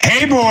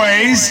Hey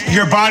boys,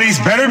 your bodies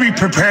better be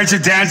prepared to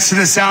dance to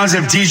the sounds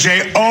of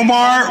DJ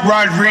Omar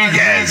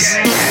Rodriguez.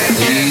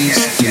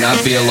 Please do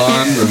not be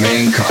alarmed,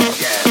 remain calm.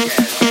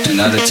 Do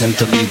not attempt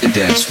to leave the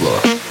dance floor.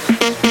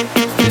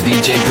 The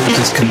DJ booth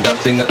is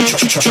conducting a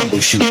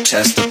troubleshoot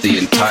test of the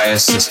entire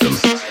system.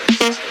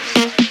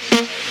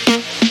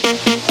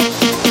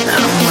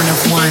 I'm one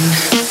of one.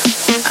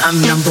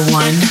 I'm number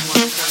one.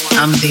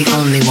 I'm the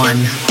only one.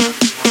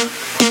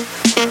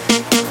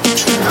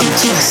 I'm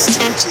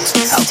twisted,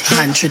 I'll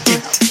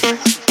contradict.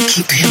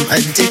 Keep him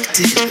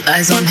addicted.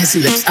 Lies on his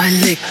lips, I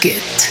lick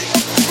it.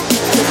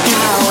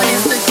 Power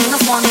is the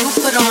uniform you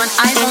put on.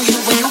 Eyes on you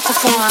when you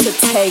perform.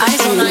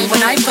 Eyes on you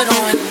when I put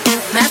on.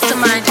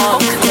 Mastermind,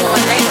 focus on.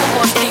 Laser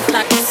horse pink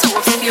like it's so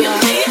obscure.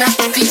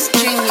 Masterpiece,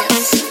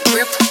 genius,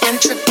 grip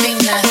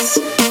intravenous.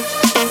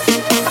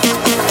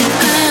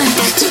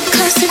 I'm too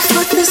classy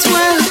for this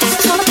world.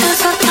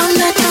 Forever I'm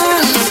that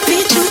girl.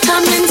 Be true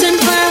diamonds and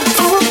pearls.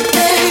 Oh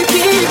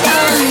baby,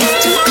 I'm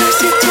too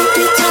classy to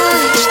be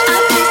touched. I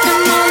take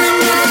them all in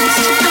dust.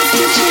 I'm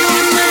still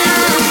chewing my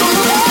love. Oh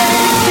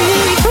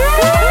baby.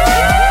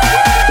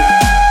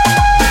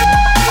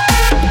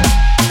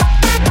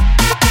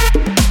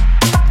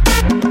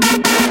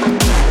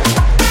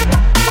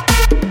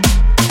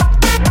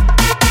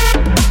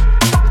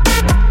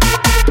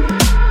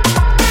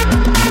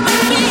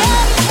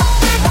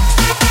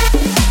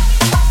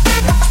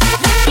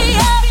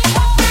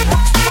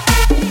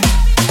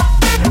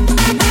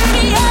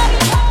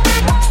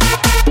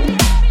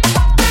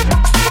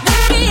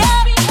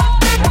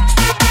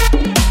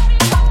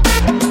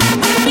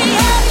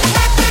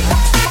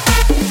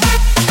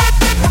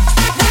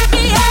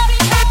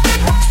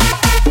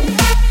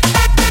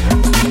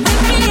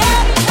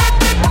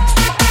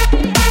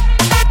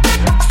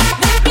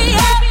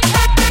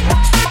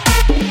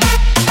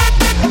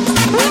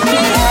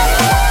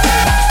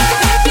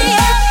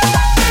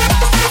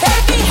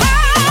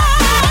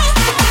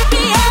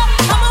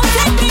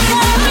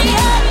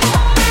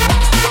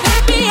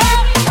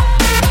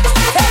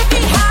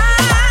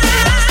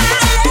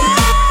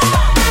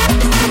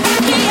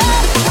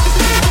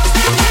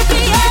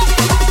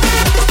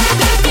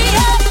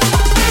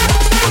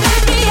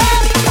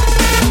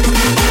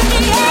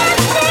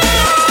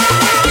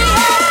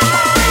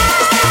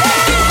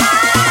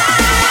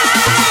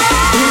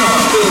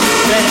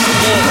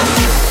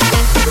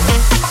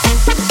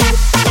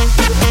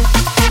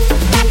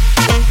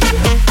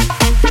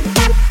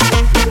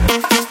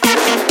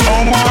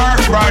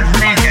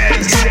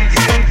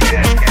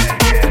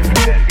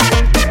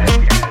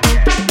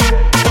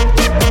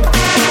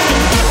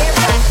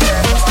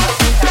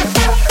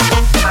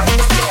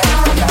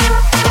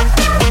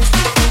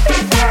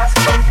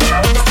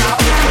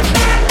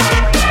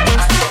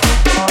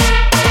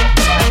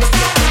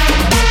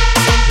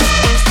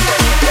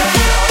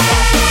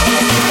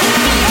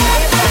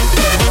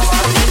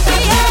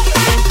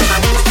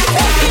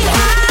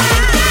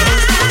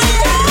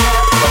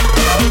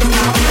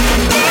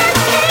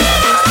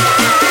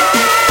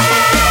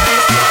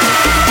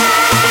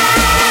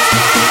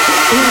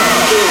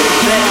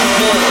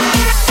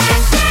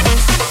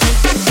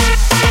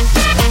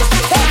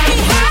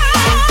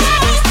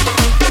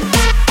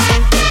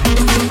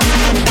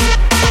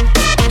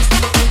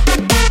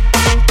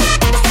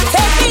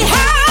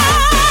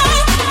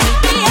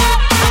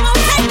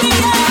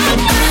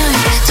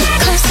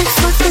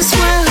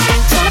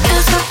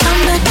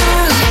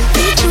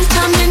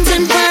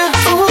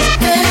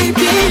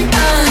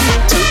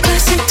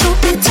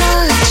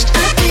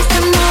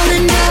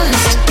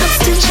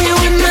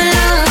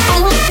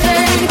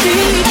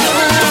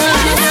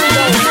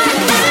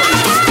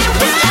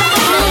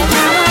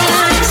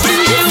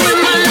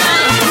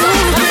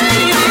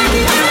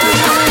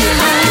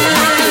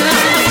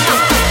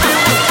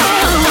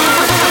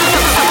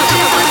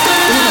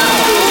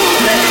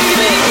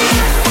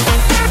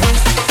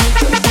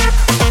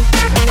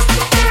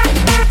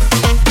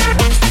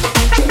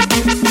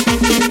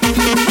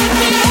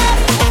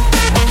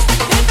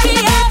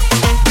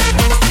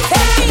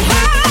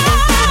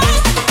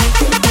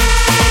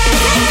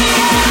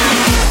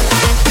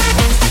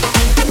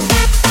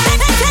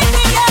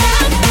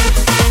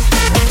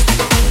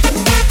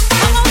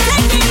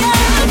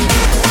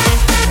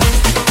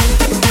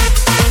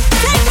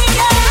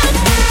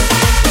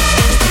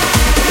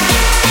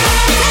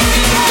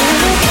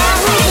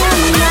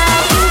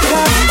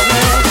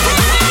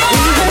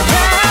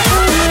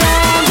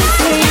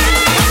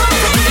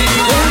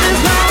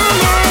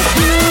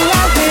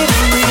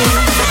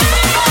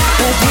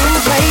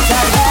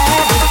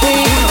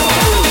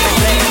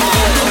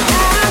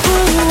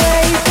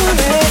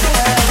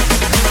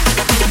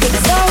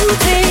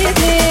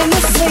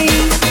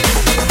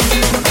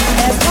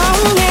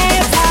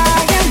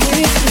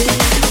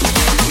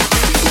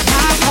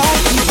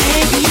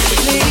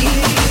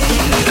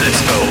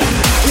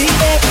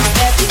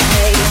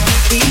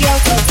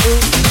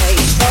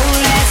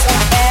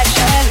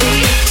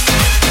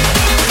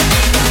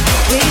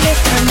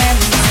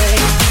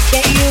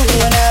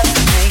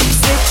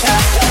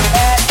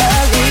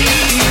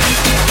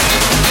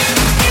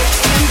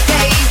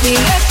 me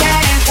a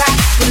chance, I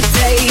would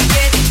take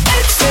it.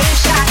 It's a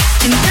shot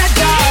in the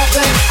dark,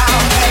 but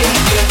I'll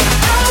make it.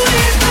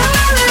 Always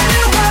falling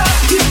in love,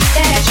 you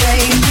can't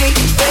change me.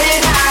 When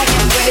I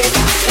am with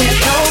you, there's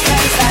no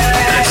place I'd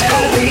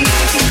rather be.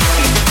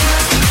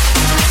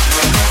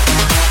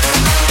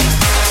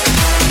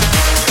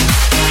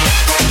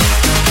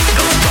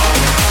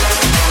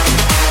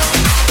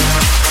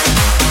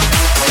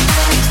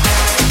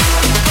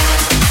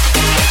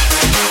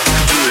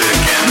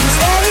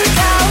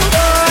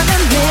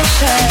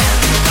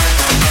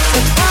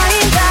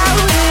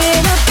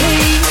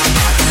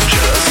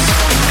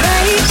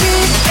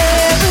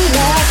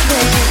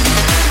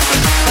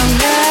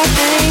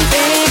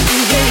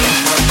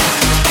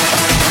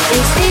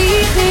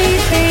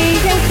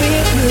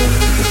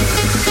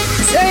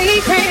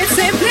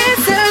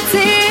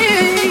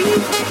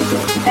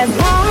 As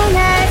long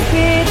as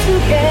we're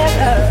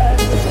together,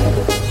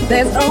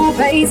 there's no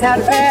place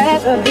I'd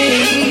rather be.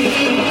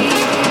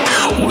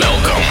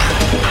 Welcome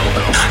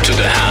to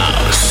the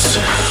house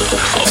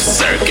of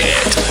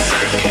Circuit,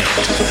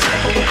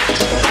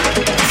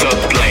 the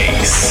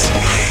place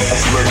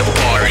where the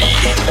party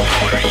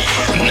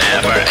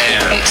never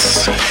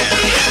ends.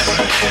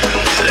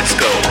 Let's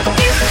go.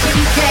 If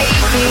you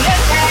gave me a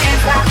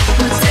chance, I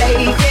would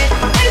take it.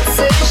 It's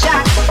a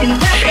shot in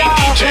the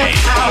dark, but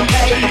I'll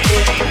make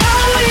it.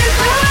 Always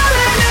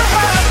falling in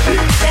love, you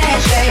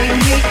can't shame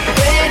me.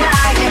 When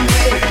I am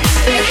with you,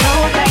 there's no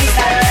place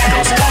I'd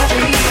rather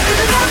be.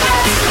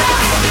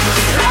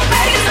 No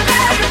place I'd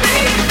rather be.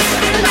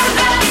 No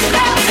place I'd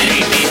rather be.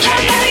 Hey DJ.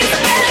 No place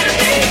I'd rather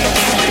be.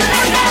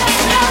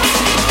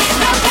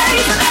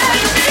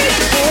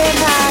 When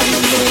I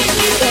am with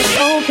you, there's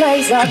no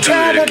place I'd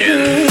rather be.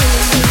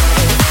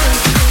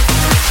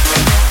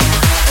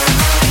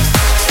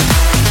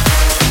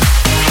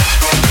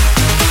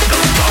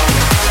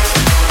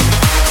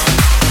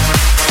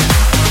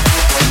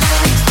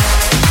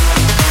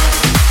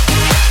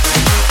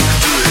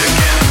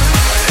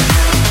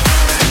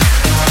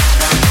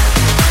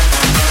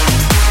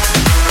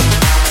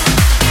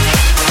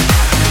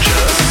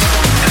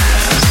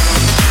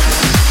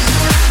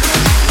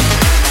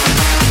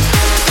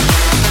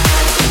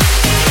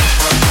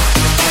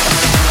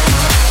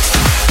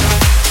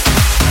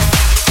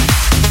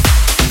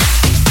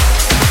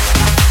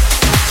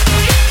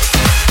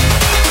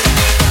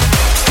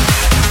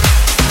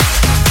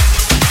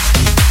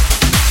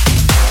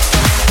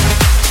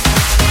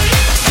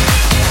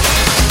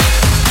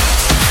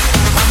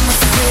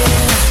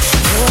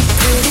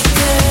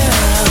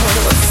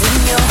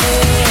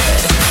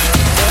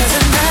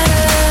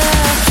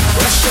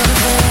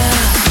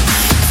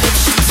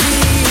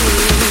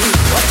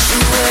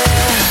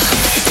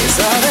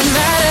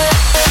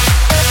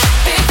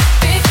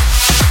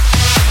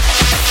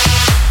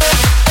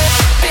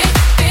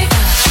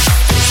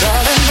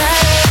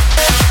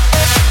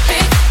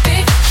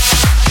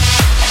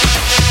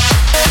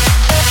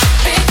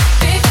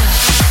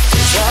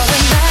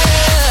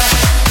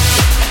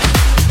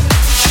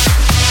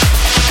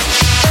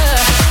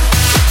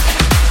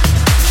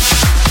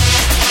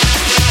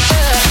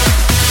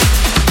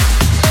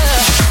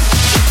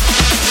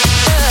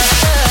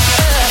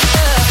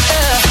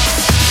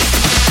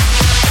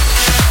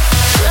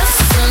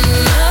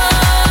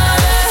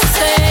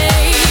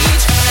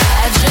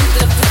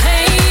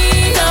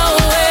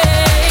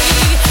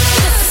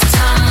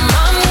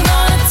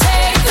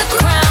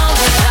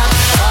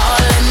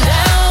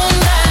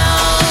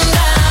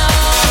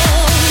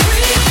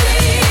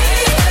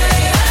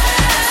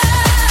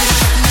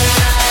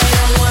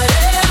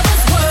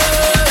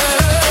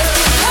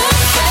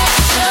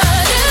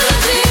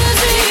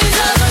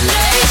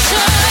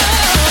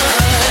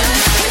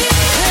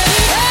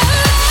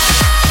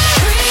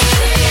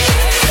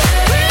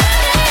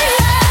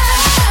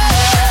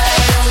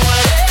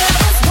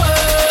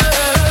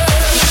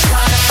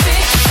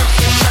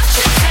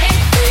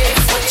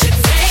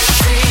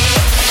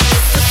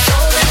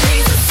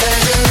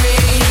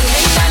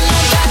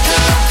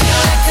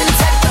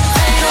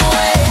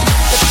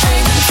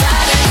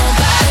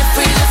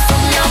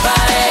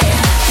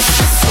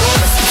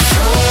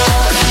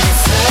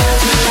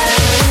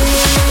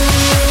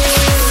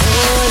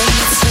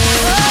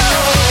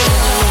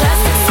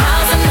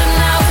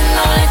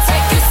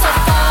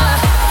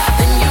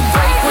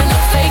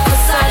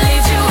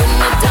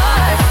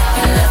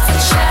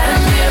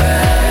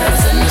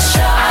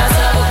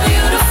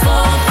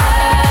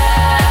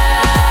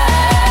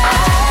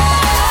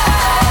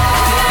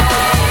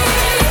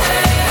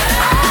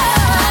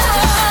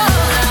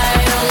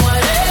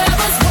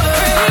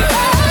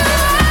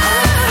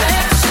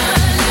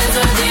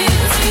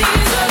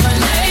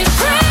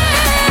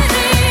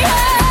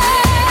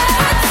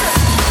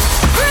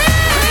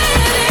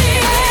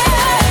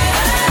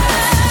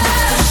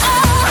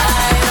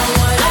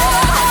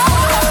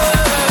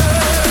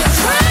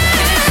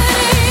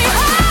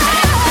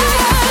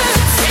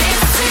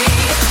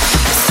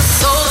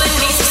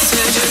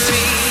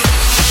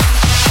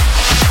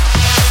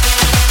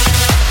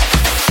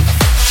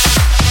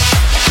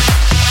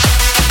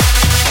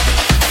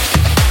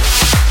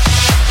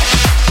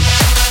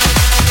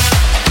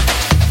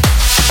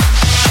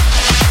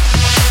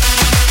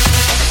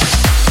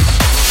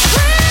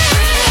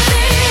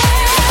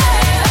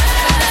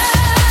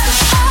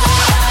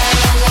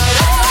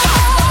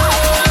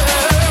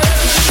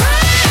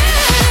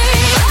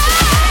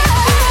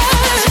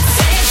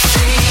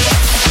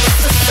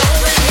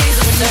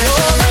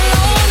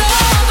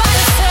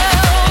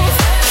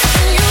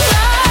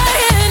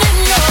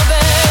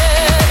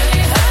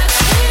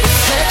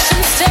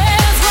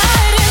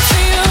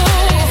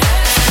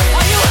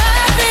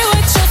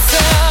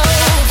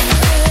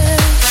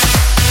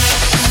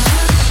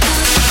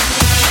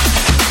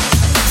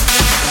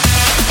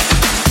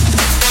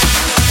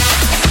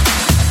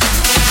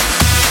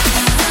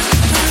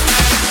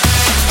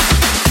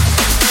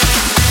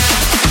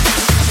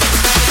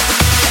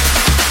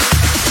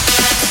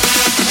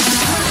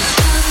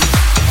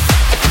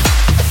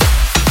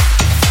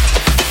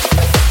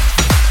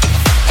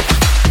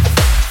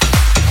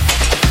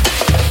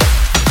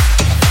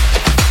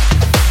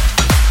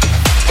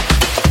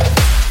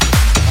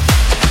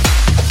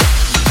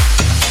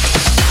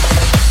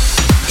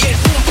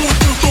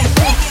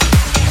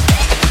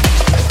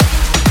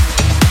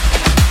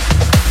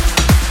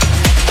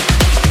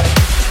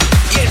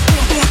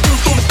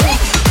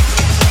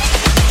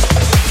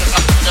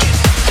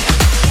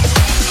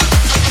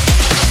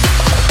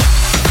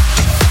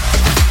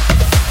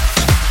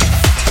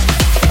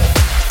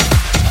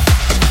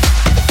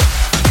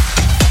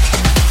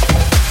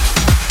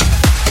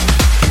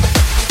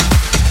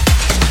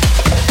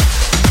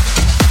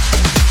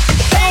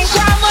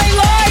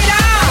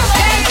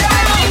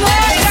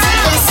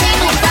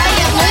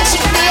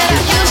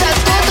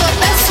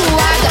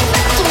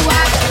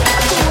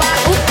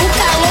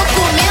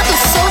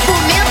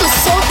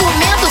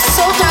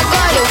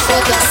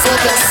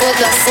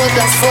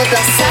 vou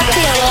dançar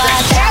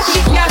pelada. Quer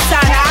ficar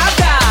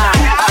sarada?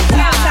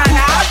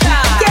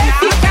 Quer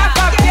ficar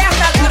com a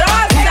perna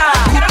grossa?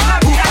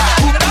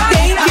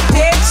 Tem que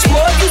ter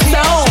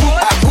disposição.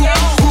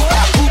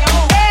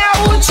 É a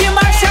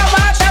última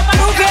chamada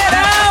pro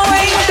verão.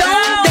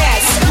 Então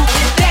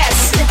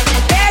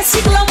desce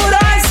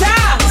glamurosa.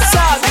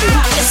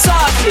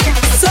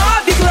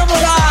 Sobe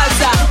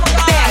glamurosa.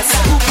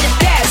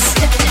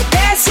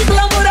 Desce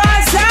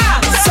glamurosa.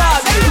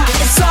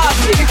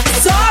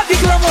 Sobe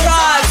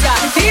glamurosa.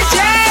 DJ,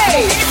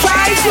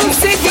 faz o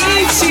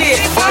seguinte.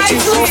 Pode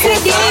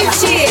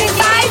fofocar.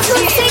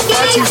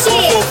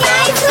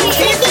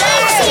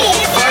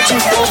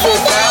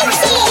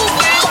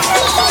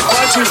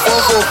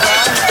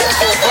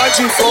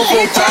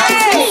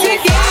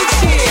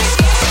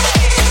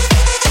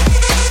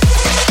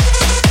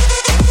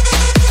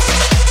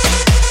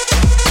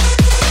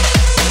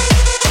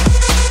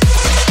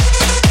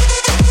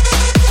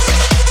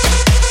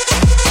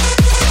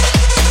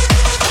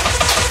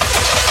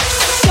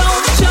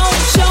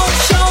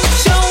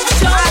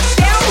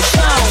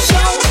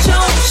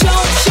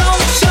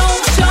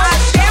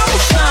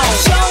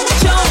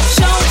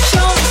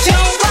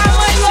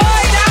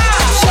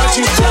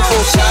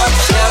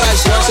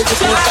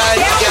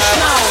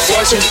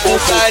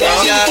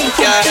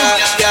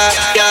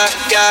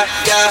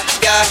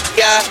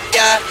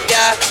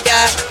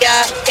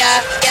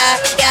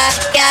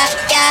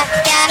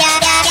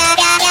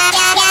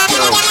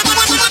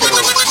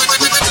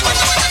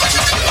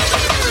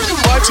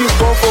 Pode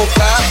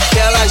fofocar, que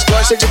elas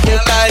gostam de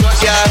putaria.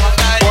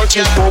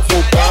 Pode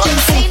fofocar.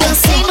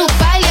 Dancei no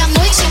baile a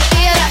noite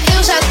inteira,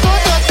 eu já tô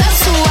toda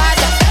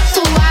suada.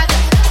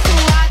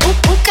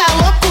 O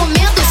calor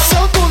comendo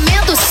solto.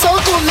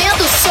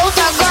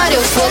 Agora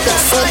eu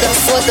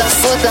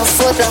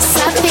vou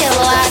dançar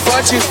pelada.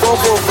 Pode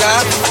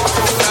fofocar.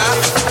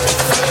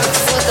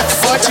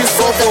 Pode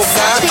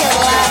fofocar.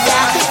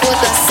 Vou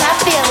dançar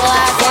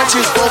pelada.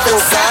 Pode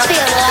fofocar.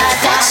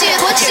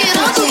 Vou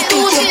tirando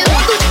tudo.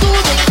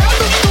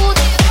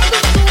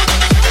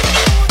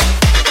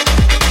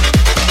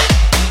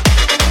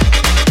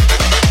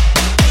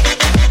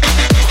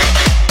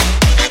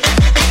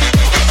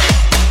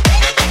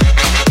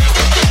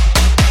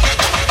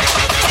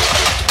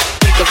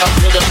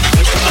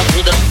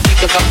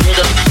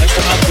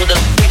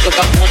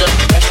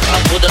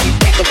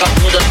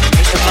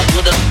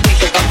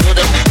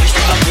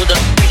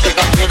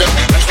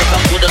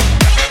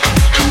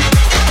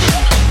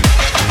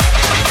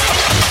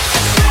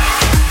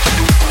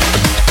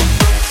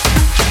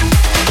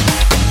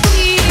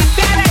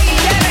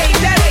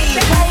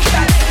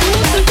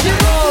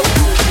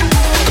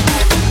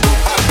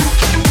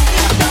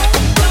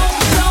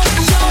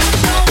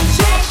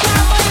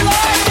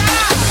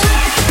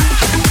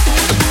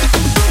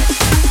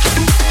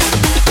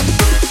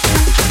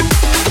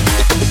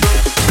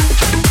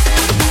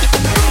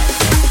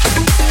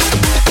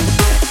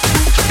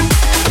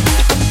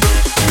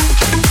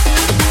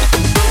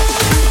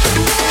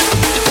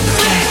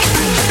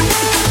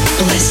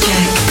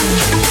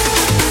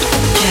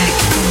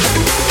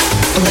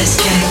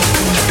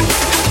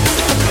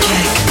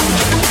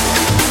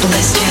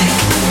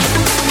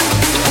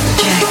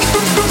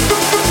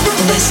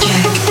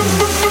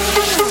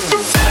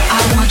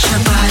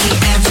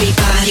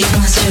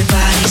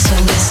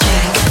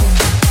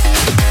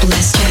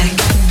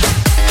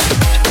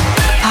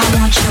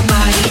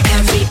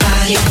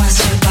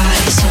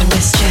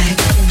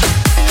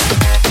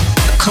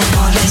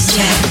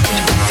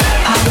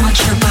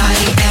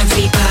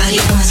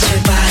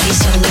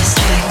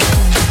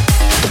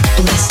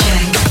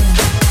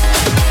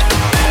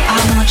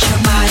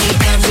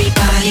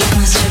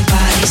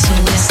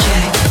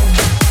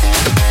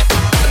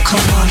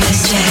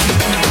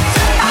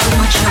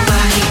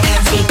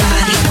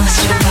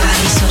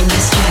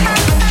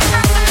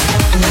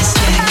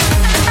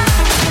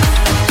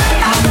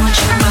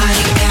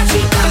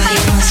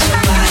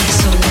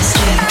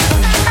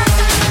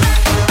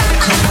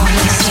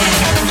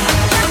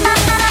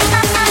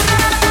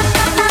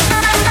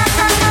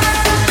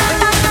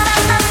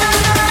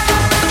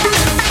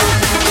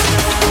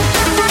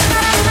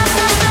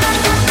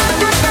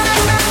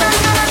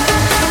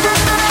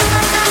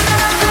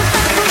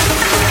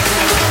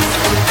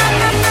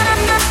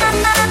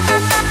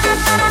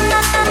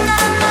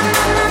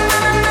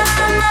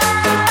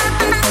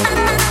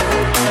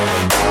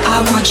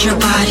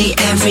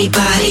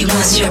 Everybody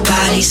wants your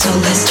body, so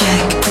let's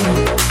check.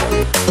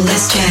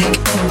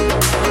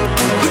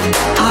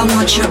 I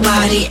want your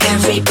body,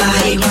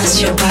 everybody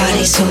wants your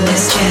body, so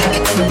let's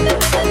check.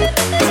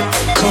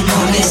 Come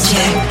on, let's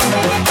check.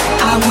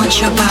 I want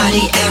your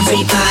body,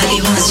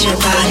 everybody wants your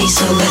body,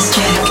 so let's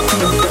check.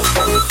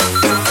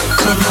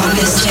 Come on,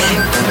 let's check.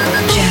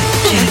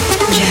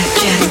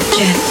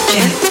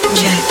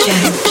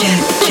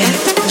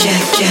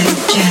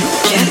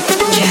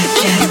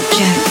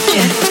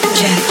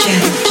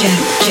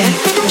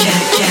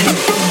 Check.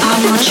 I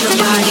want your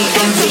body,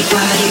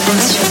 everybody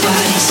wants your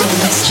body, so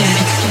let's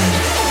check.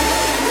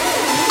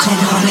 Come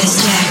on, let's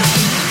check.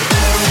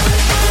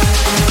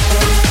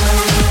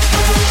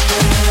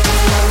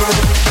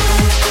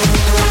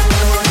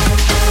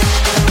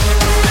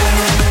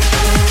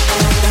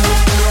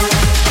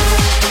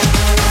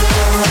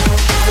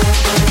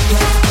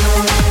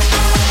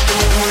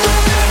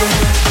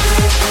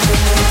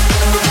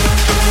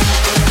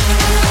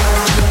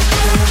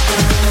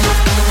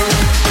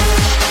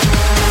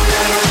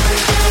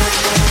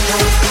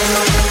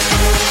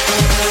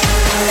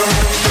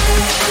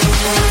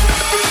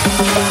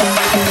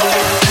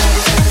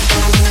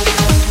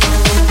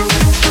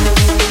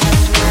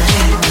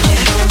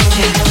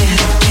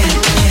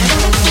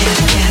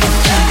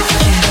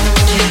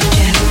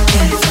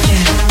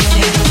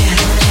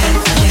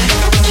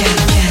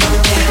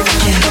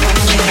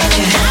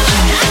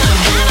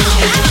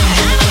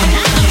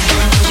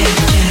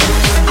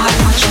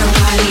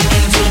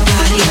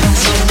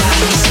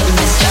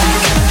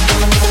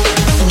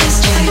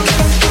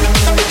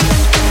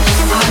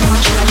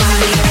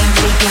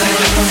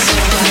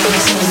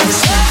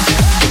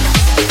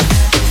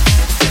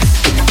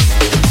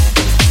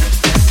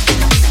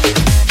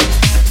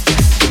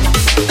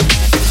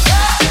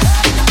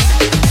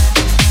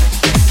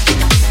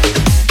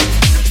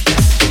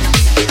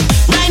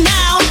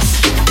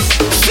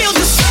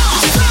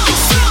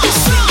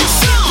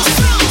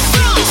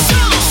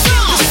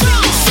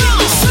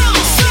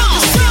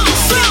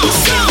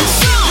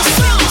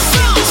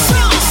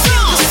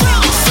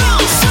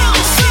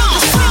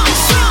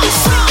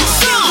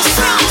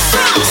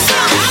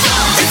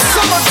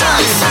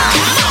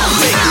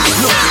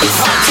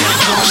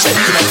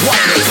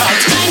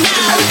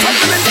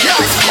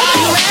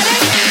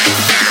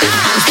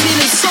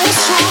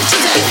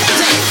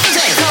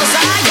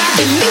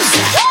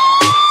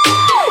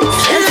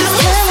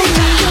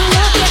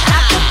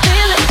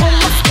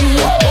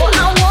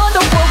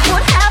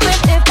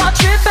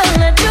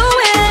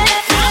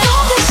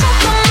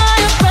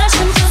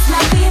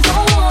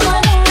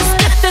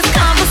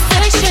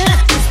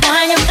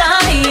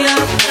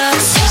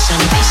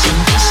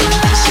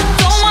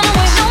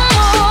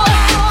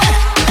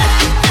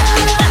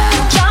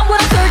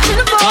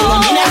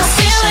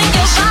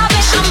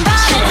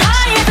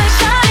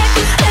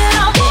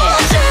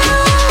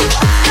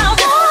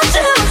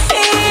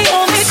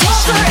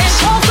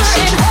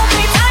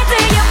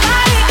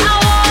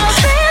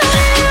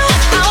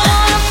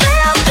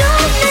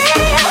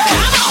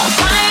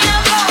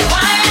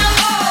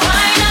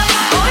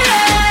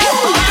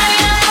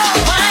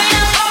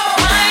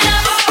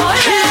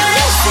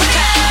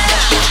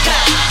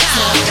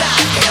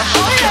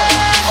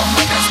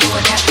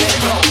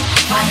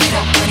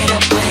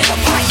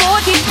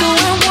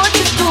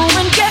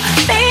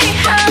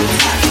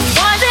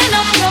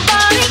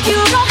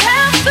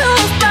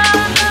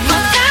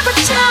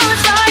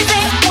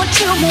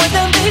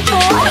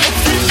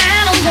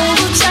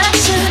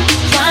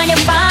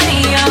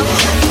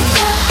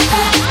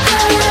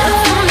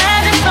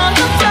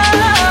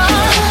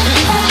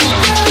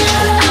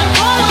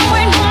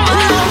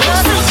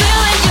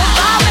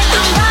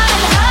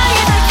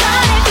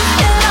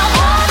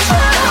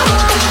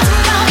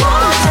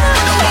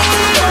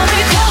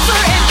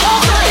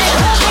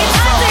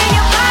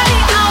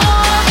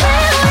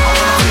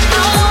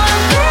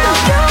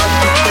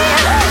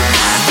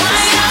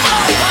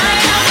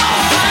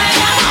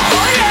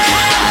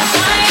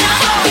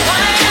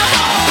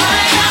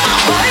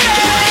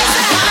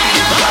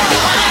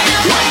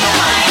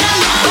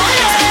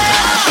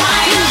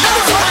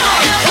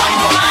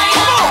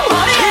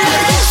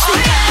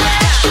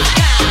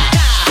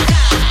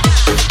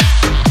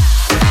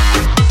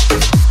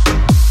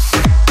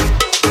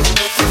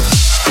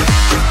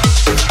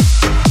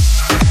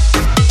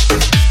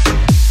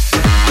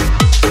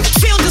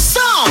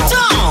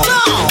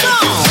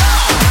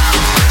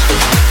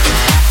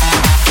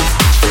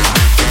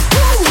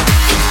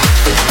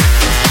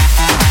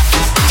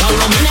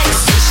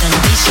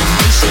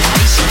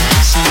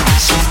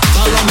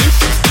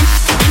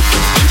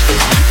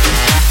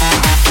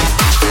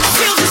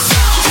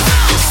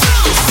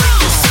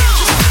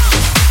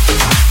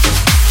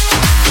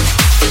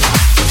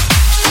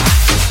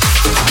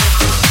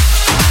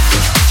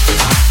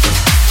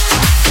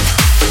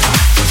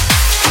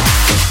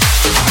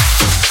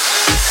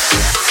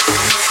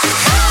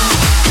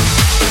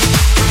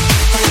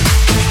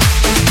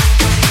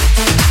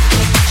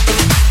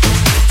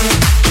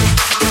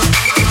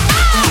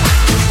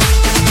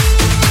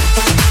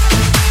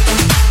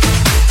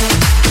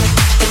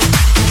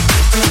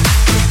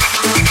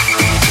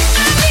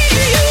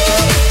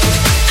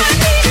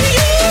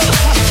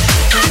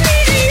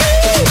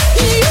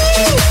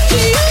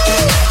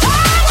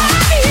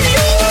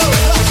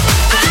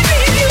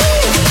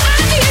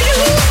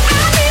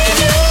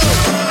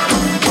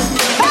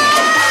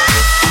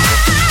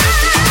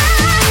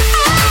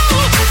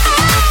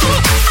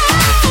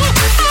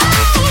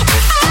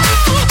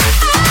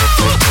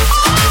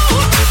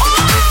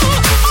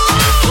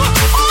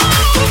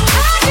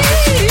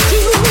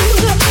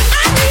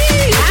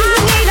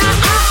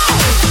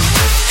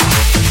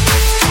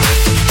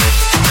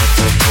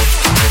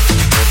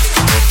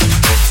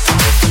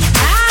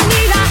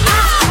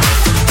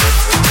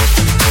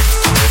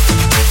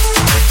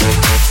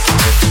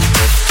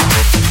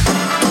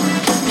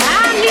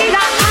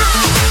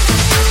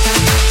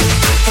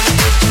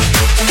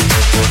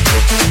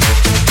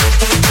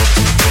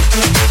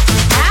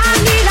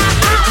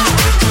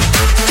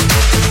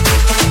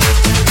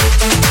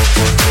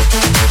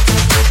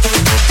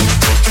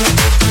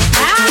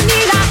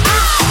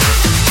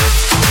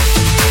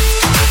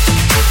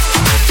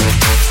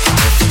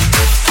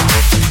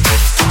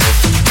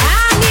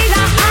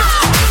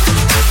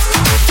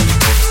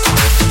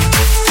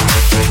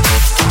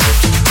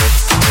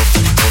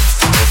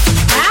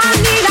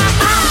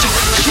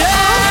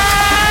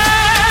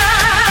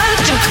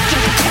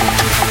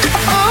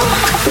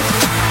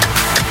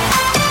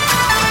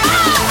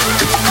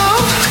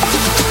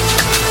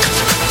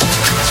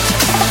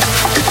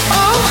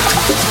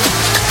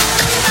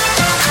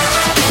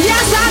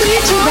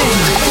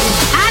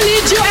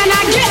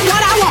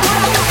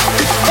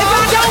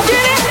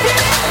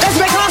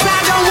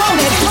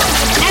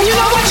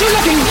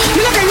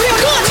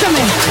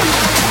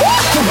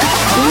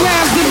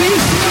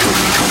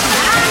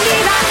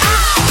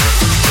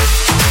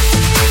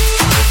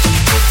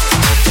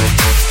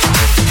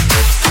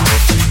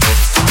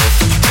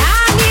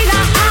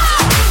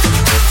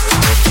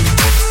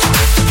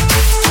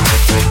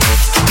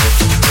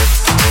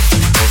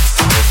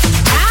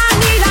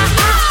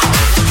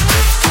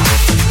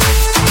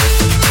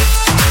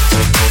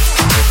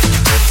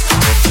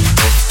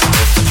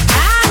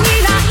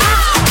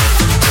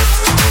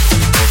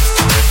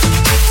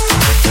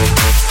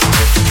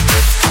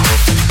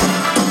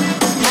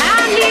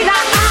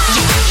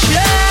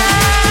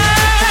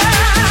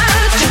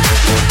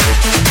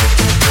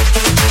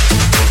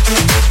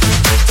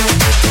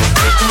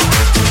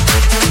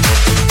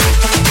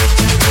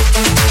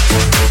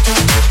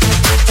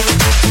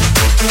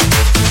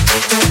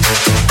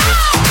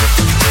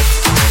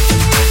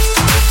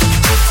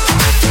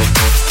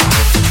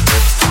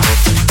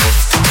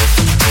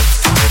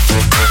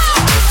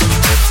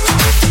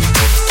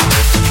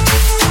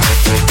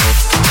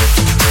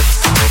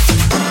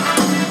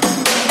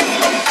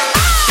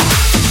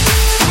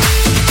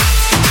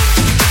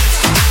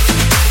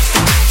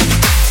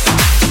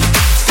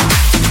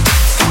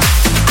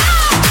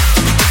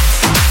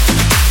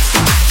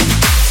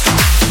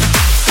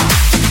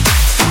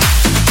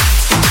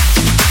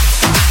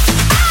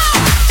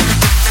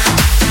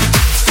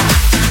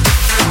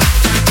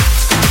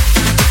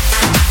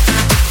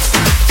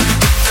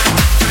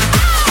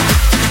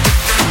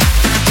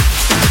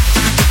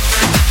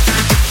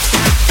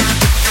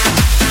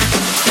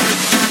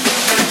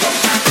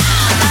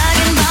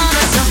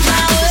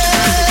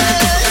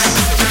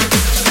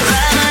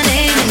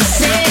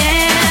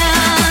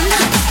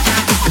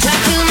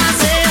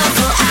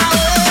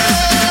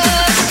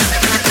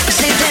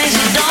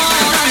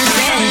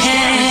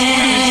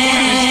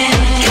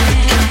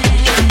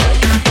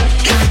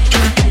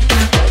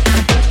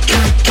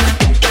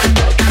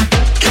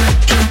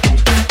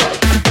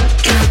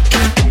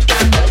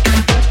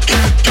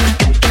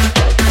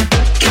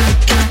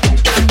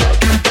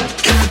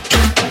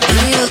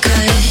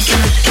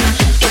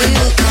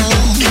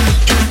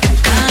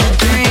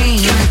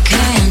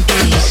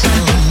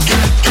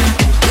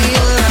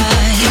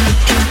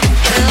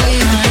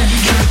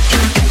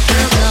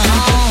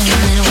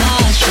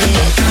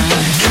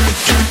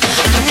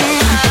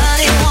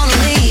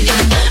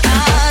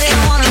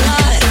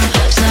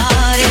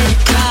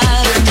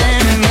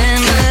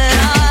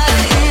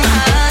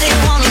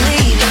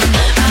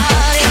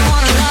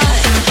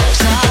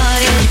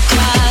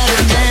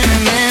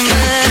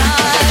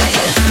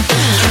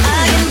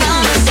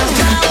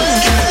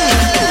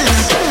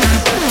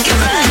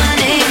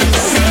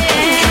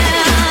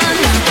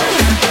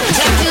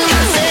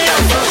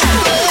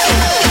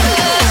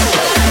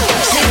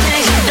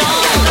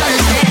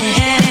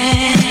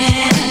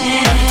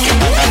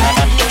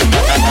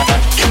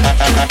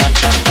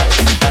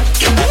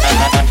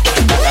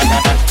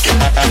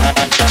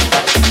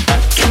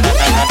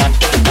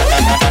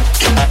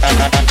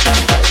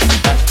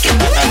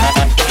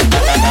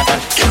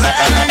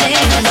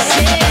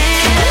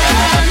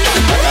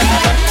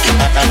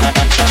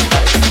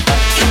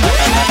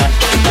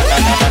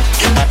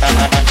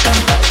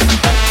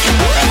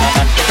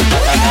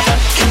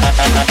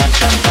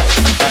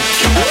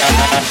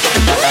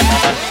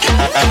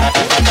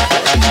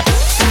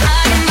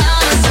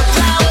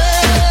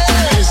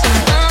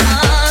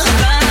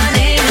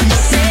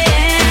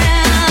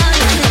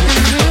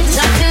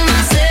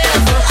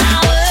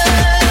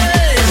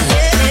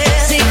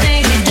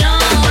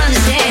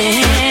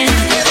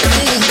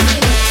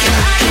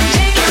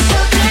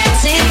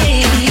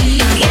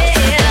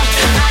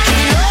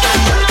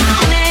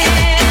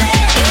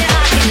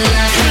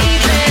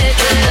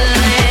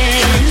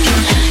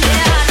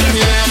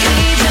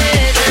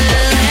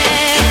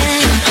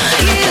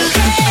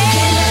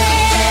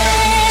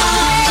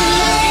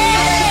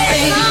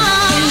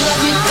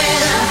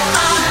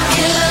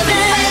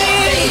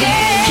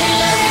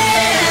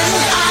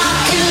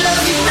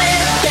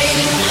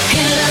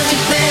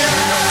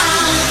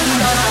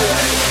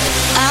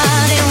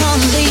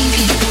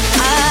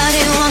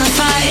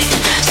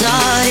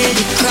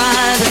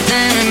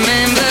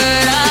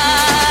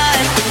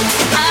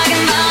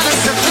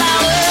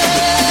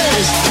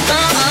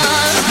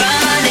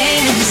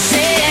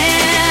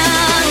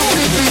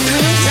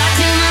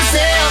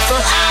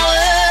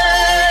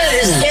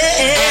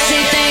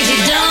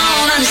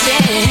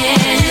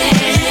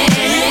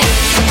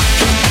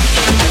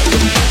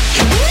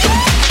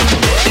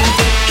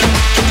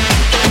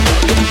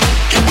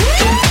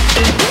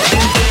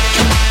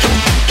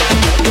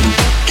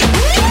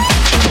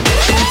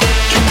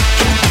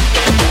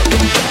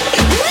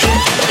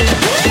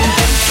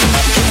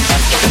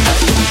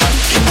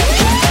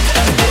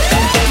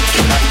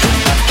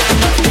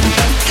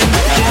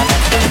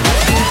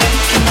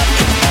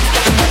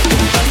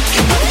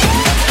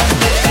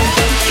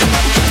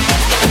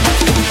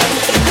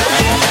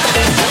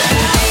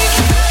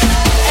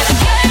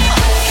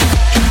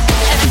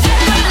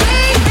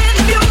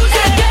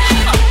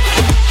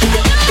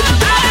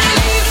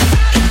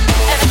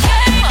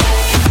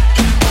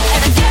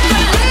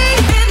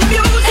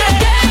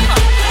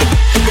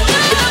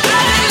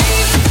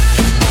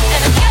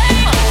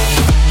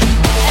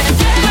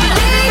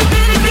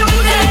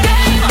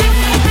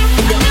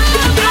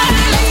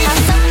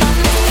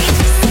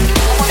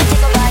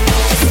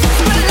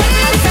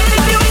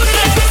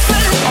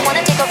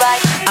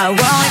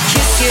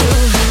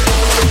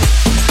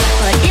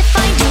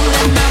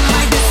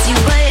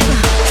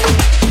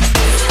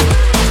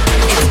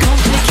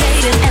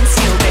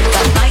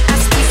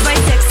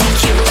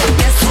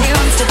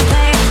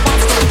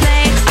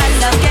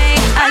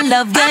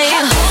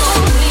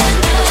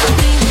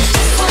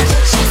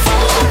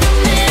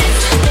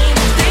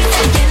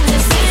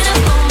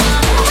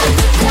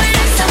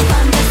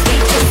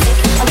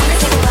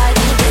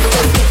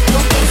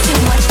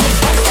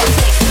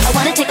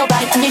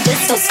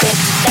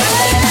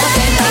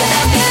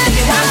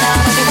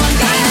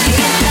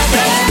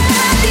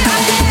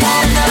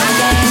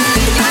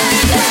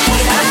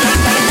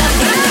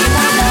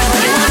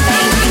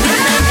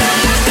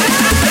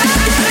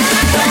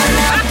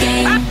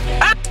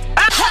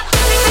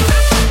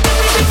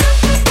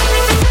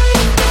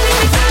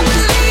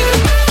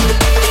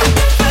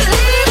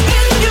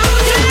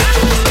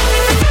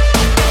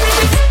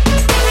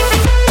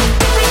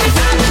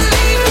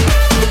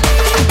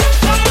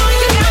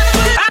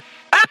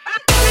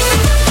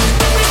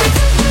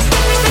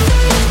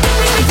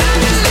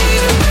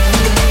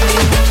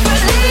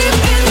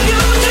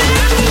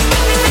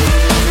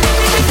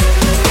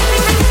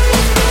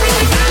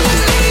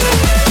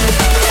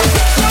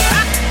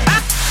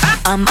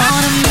 I'm on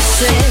a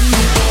mission,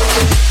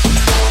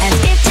 and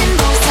it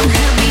involves some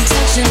heavy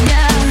touching,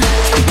 yeah.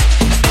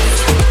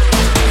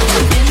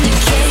 You've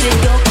indicated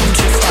your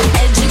interest, I'm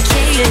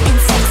educated in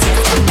sex,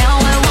 yeah. And now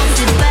I want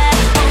it back,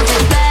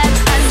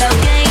 I love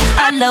game,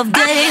 I love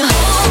game.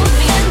 Hold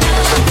me and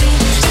love me,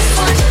 just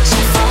want to touch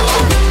you for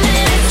a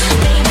minute.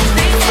 Baby,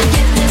 baby,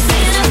 get this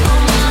in up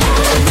on my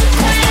heart.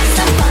 Let's have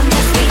some fun,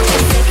 let's be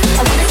sick.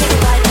 I wanna take a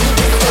ride on your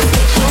disco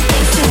stick. Don't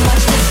think too much,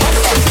 just what's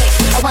that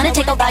stick. I wanna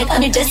take a ride on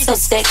your disco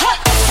stick.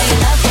 Play your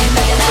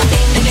love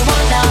game, if you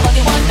want now, if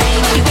you want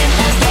fame, if you win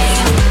that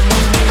game.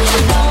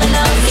 Roll a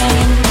love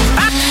game.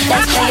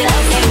 Let's play your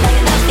love game,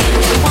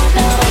 if you want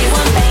now, if you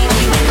want fame, if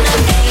you win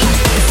that game.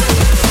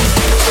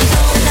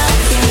 Roll a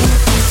love game.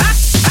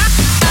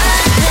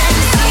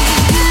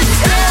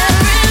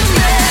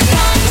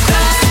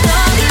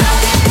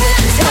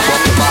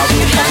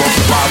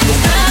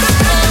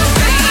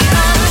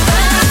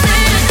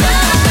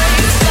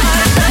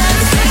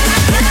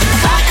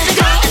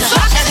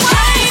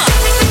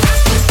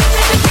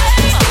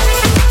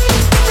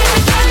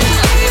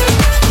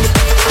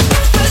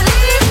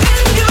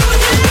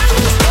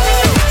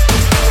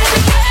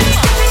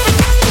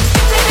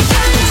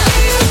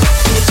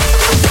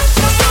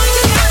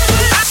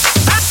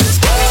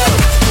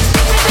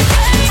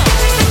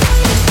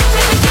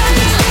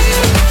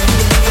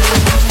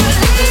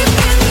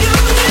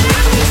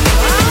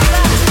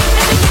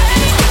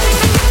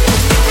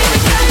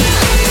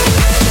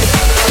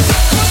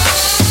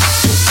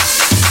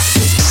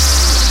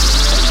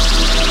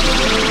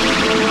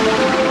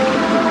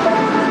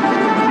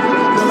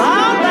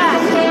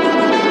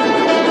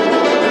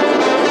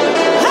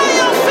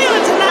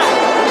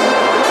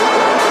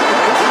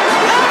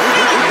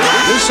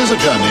 This is a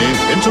journey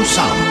into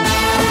sound.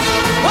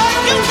 Well,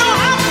 you know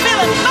I'm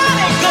feeling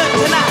mighty good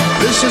tonight.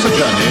 This is a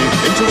journey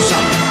into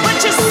sound. What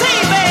you see,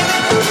 baby?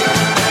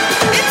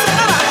 It's a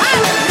little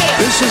hot in here.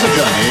 This is a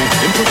journey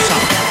into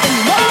sound. In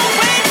more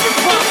ways than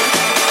one.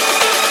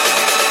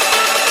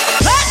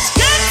 Let's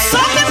get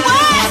something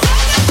wet.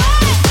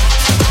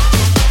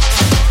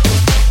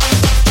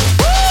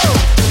 Woo!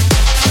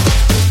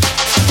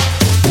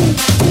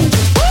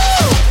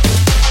 Woo!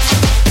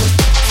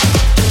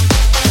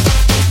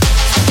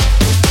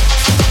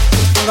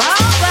 Well,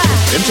 all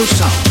right. Into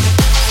sound.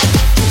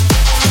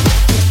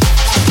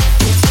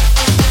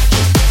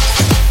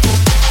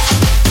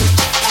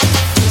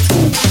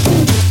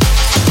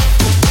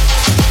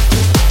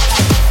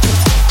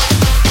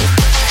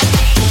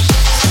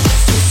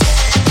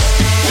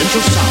 Into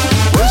sound.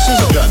 This is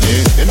a journey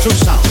into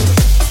sound.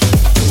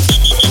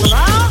 Well,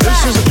 all This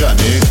right. is a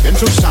journey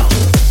into sound.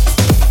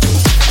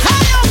 How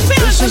y'all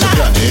feeling This is a tonight?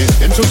 journey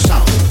into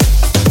sound.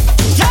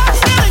 Y'all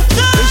feeling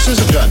good? This is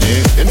a journey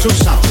into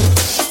sound.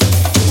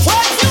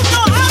 Well, you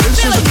know I'm This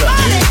is a feeling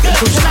journey mighty good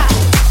into tonight.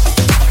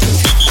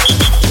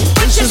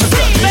 This you is a see,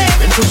 journey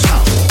baby? into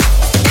sound.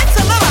 It's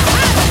a little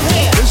hot in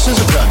here. This is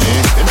a journey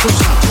into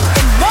sound.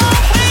 In more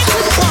ways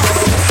than one.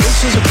 This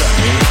is a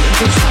journey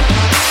into sound.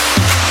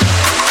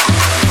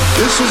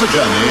 This is a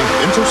journey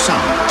into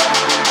sound.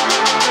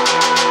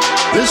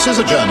 This is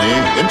a journey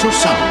into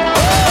sound.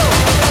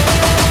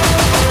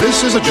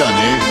 This is a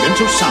journey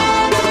into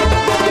sound.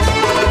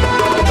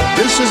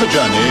 This is a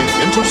journey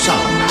into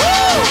sound.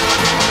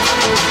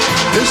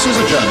 This is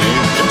a journey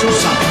into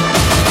sound.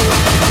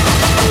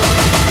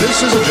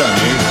 This is a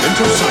journey into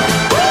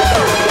sound.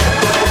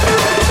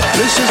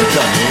 This is a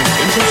journey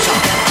into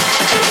sound.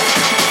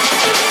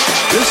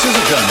 This is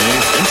a journey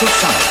into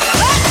sound.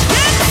 Let's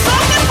get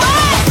something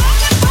wet.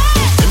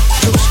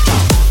 Into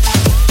sound.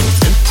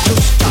 Into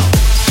sound.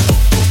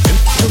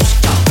 Into sound.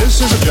 This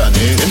is a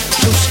journey into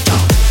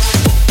sound.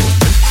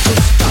 Into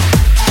sound.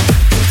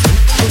 Into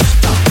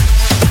sound.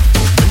 Into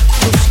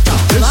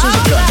sound. This is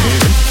a journey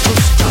into sound.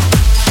 Into sound. Into sound.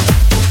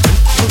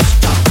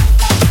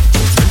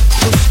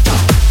 Into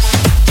sound.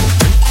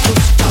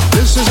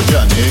 This is a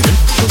journey into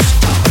sound.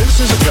 This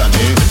is a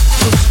journey into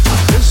sound.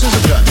 This is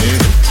a journey into sound. This is a journey into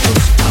sound. This is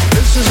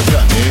a journey into sound. This is a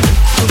journey into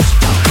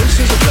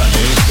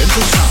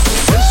sound.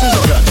 This is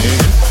a journey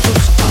into sound.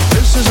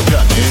 This is a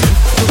journey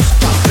into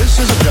sound. This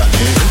is a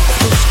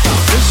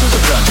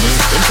journey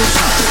into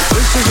sound.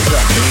 This is a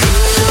journey.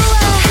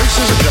 This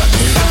is a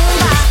journey.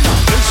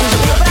 This is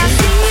a journey.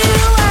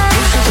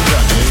 This is a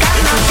journey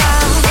into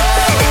sound.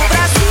 O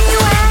Brasil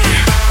é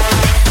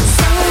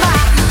samba,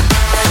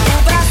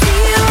 o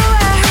Brasil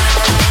é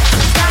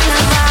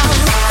carnaval.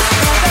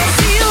 O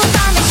Brasil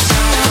tá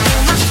mexendo,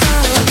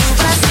 marcando o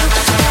Brasil.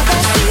 O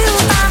Brasil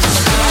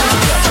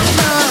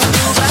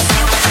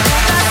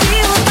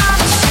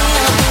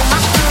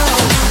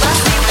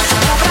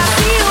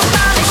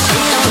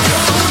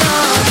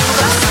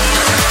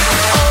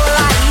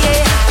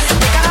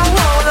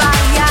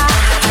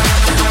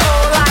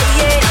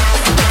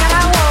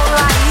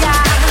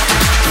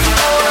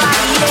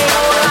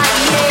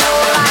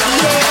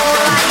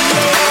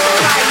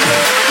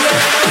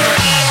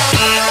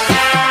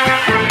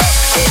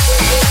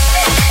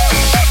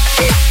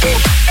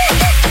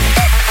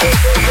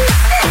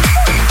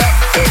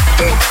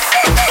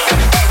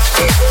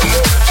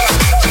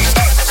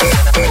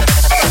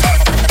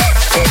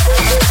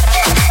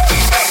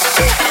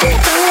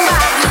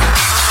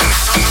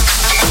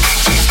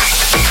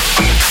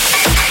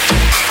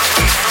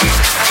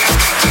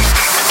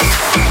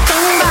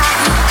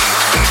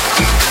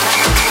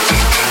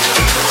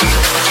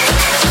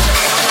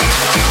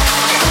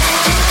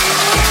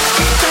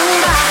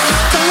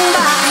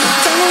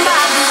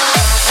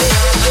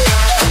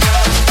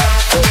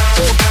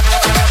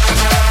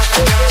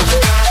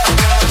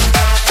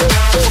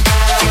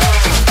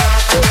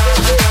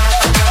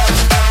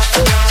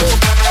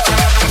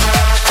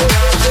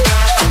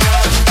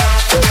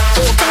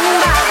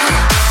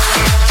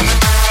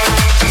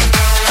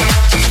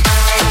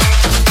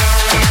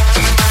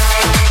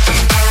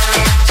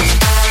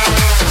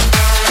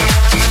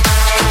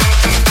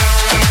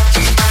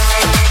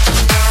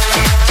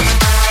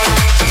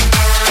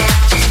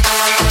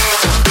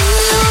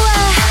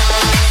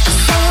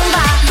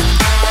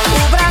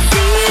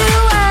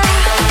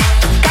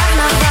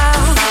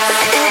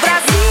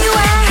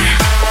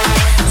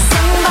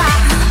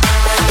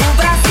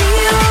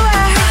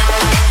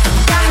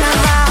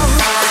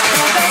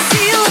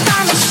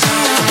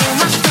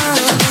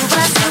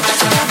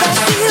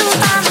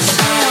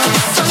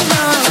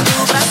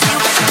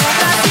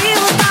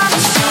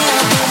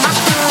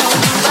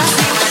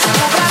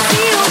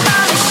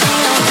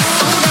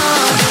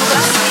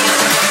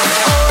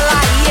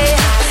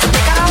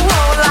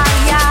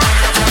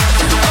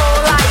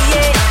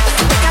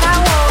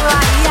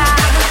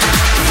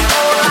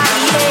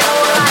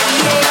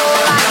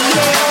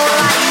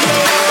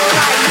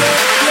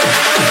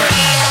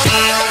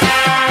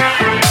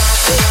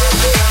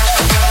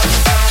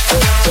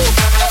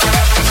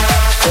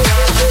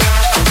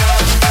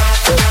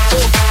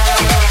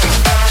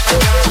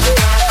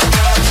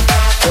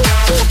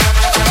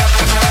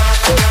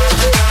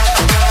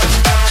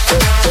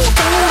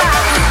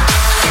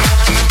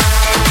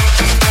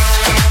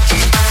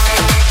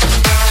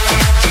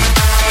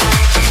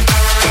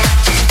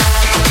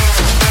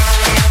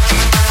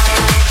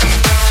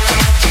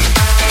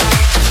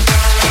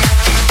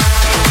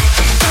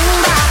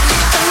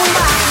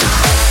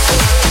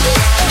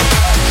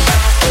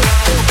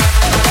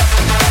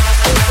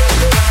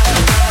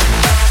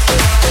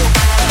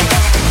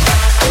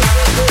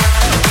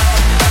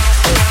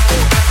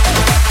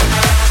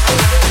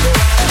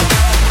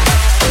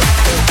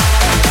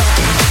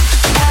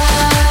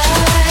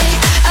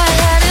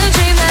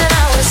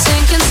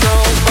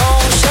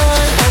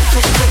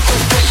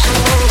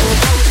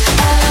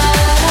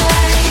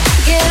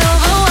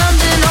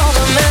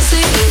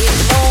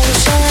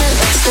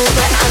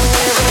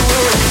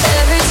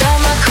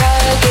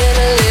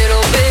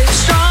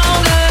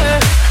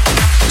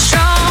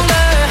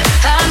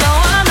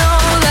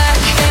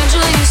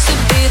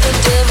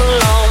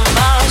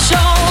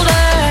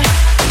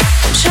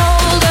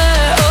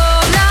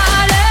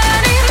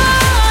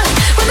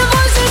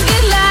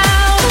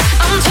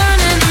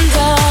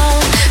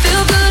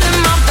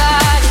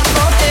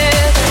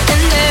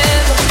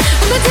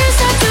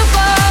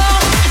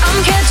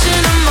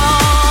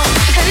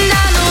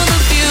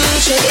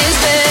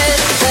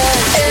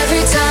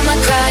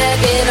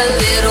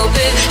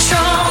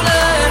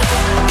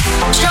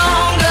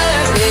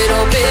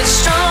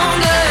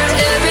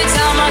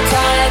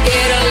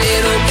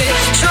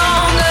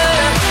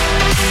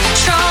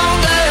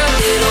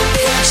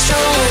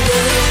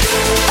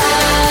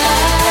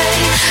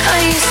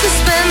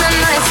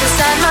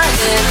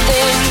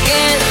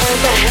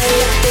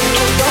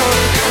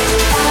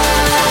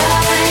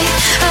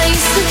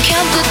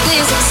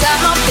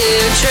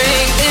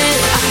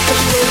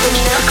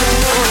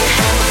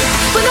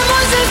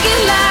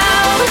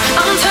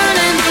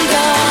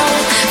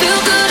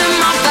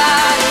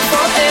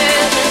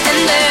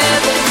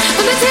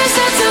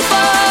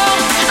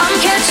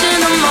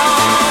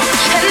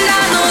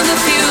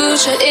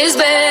future is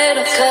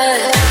better,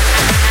 'cause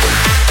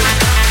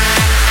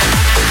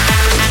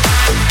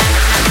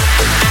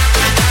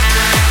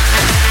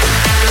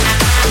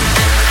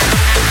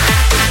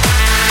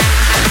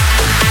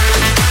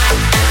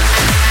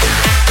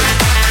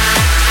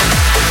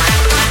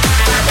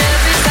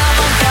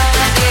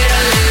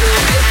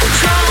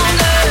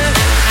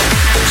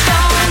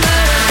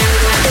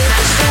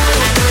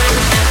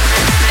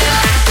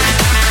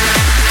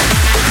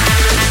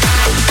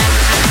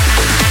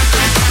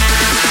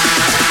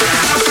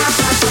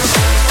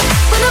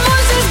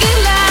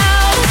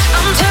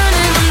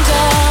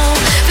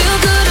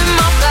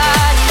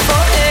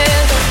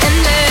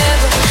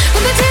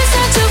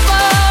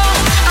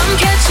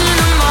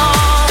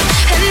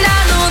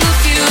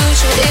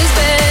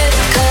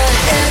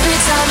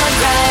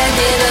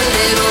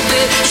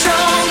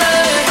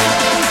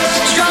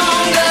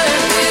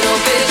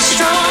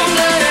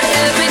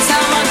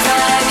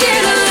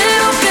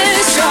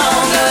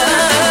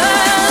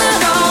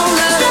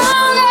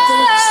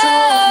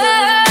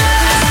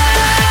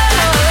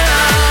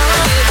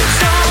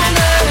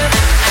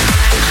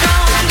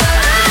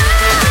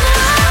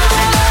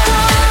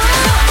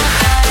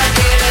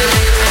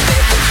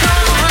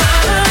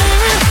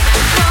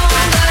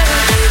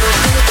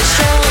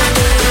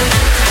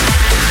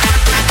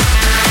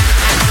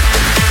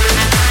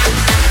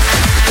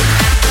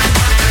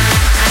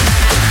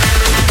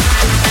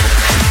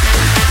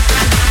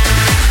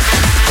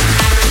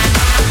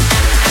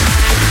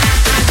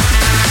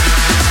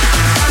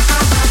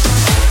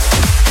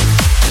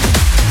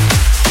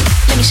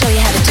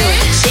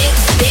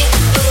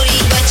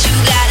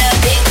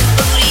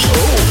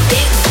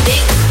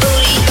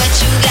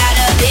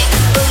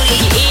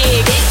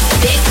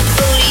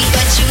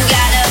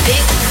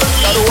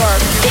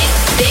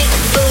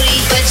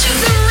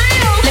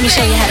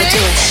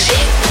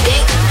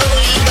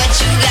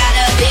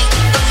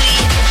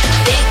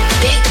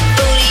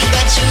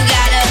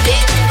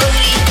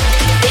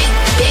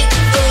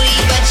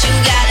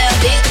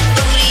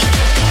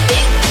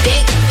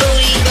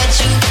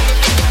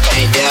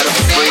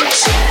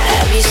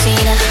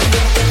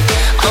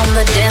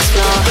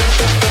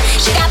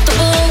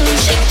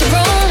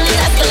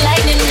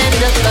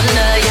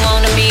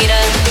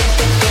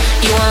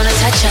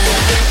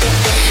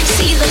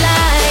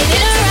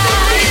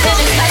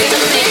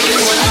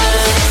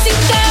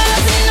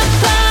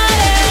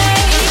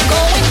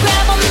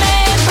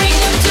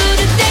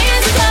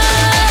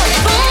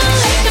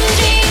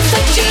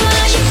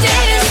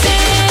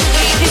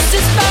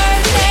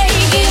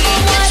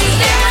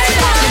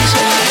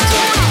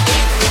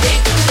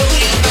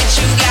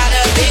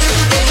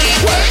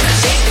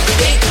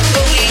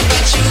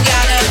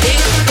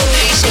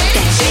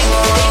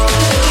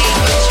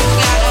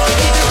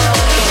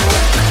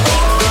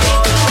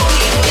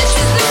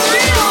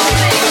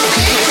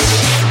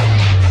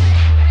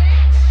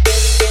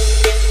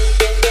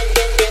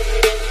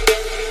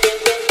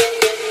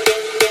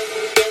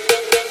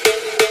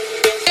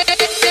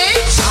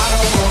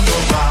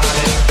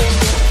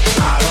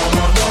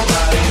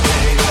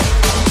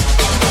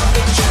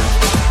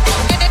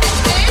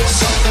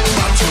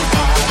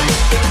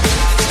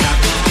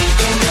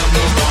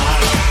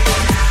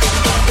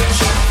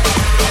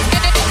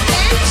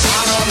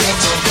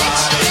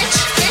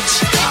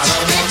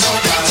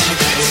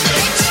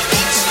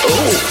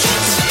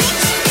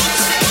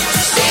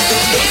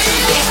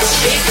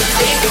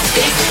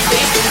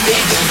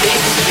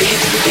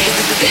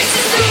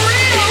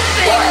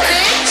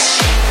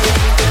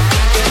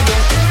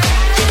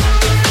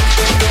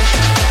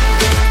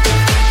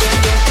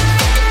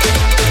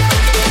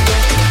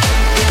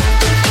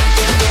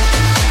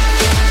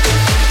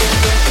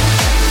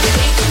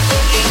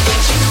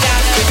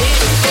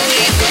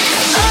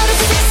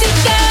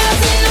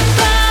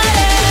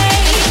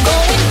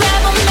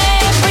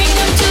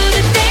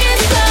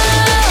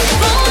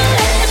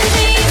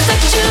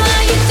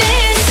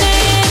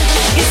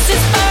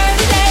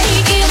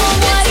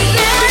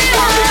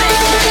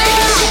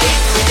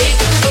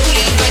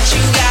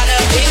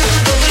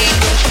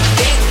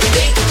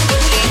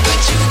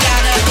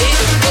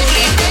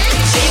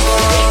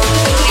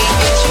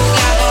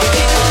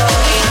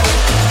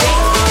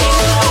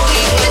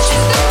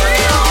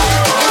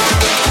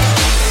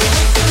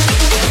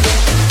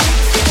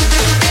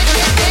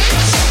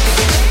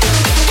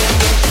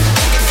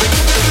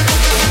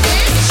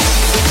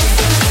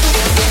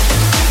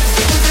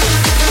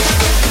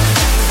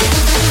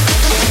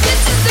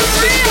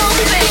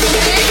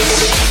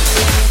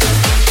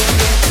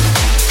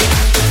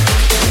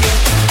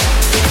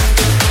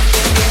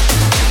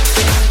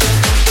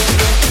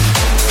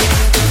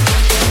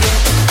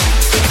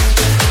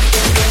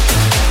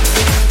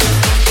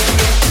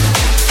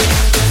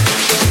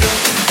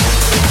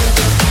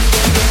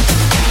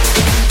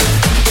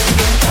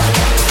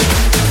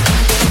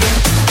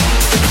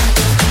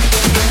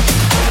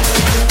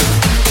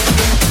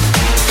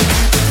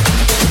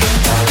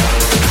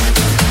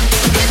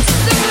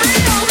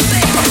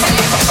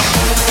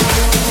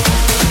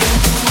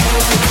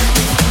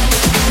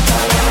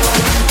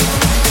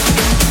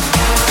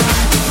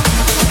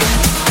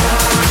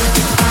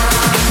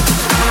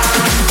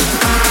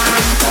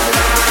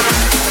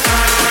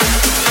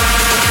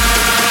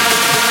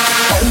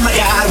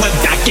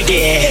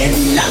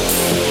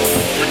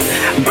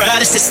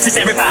Brothers, sisters,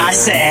 everybody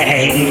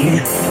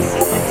say,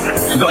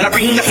 I'm gonna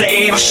bring the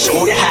flame, I'll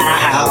show you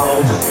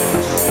how.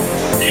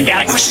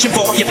 Got a question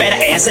for you,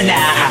 better answer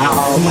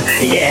now.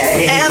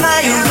 Yeah. Am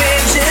I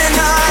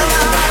original?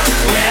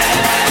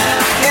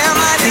 Yeah. Am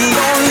I the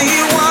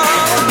only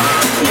one?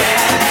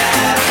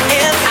 Yeah.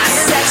 Am I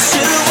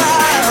sexual?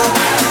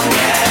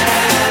 Yeah.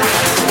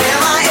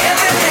 Am I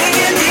everything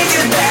you need?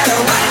 You better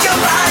rock your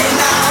body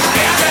now.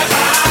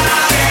 Everybody,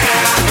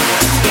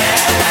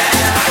 yeah.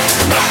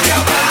 Rock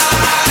your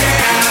body,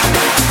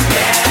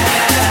 yeah.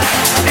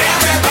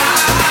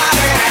 Everybody,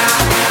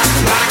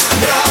 rock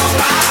your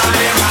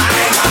body,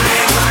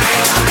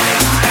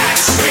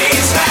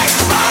 Backstreet's back.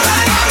 All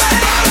right, all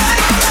right, all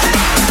right.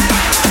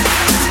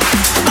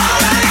 All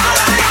right, all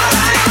right, all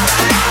right.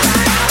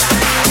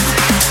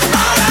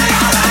 All right,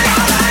 all right,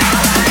 all right.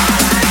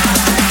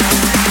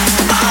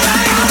 All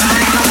right, all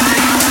right, all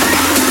right.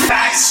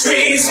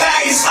 Backstreet's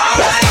back. All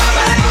right, all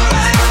right.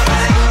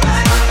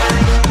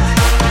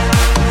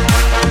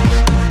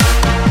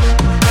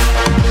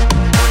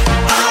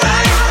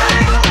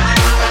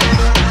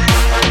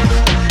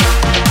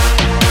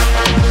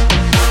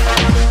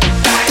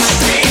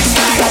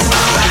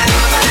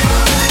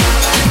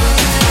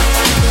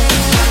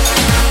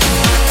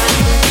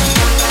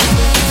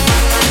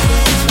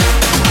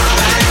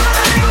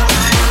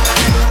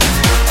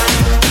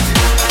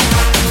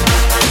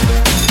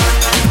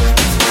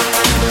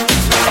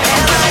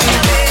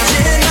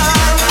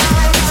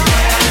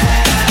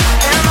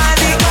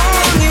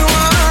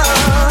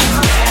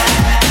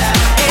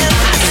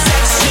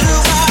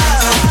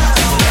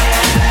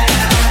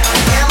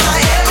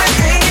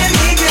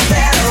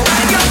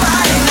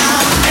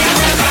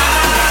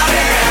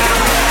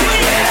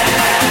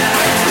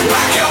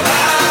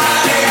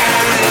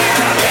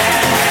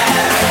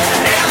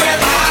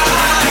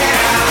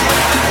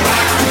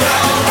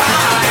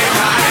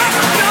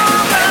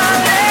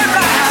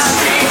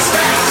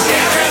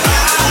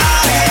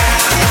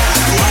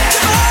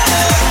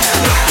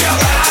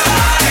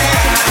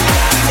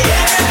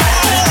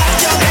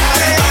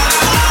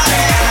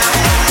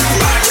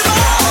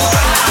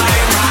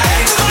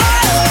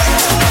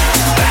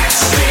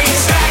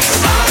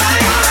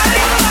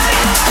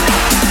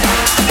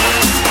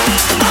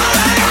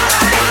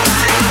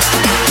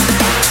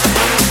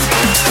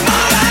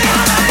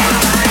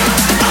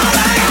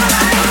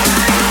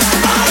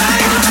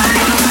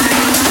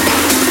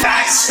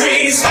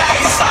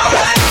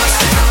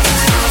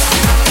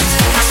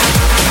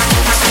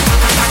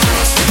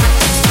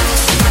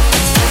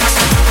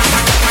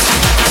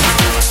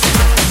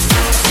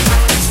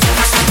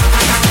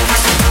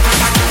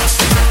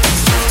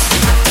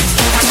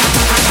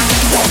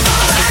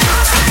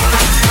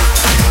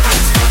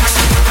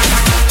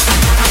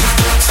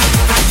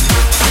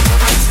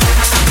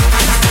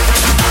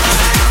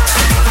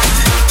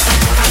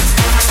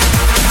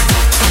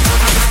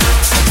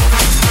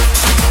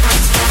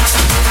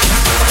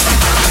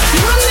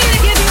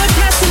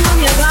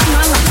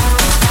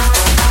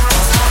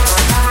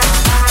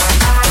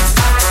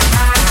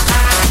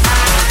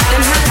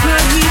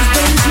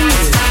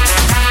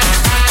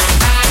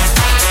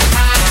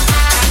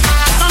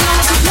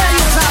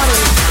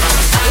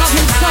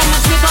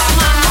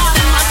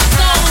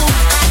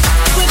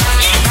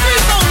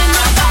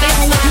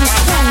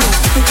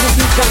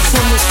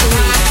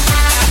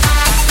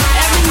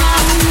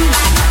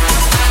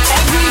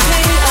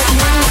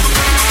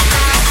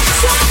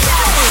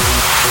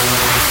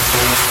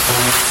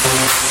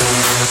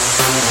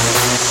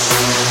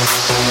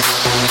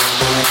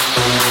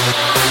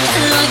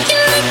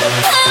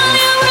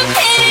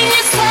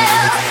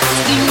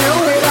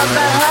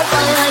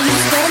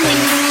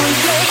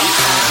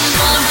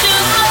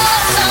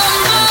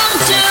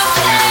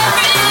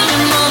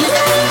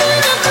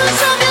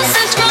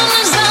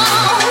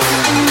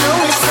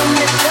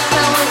 Something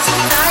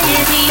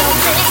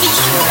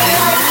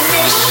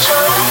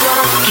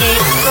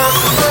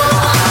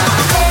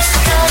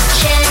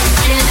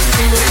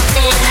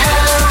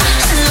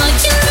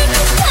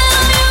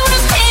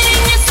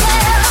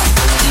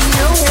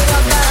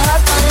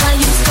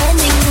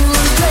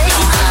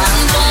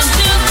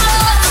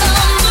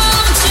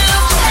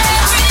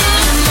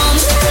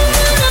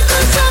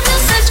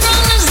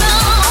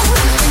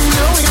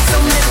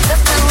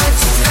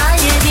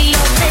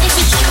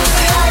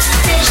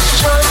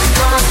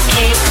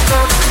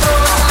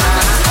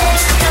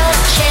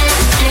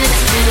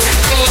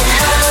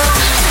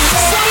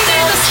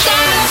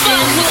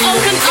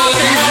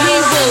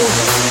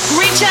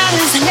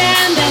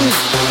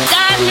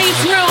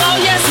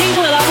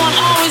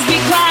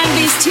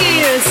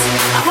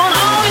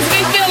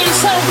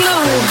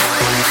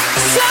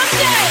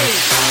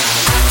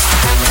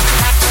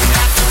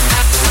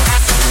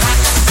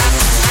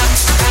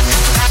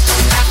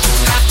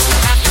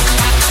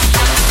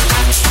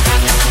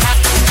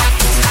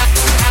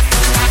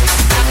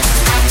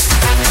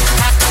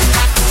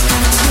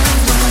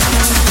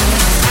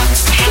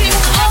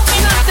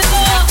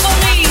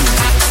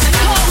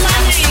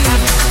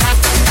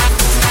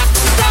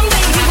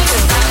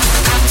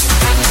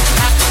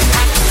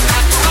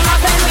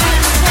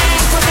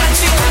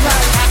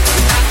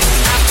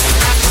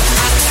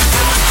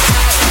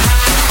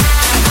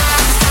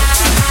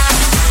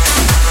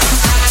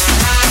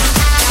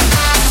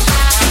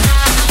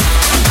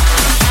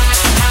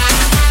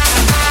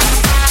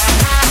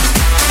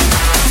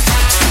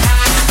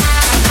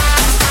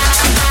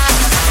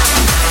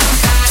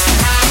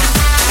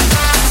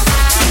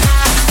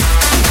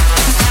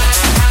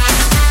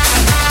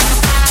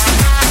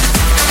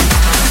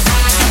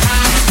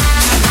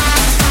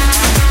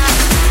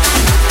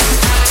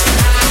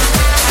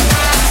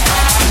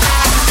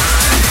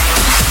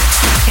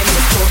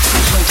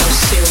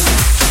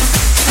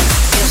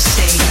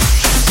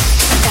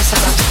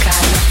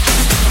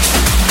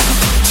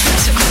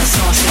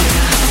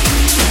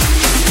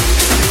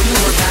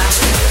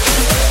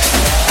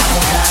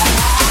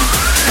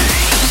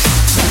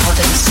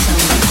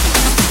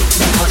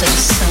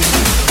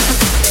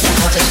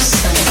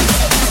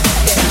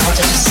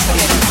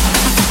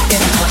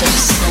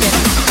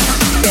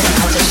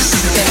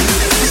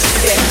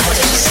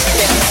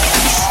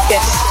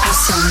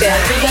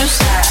Quero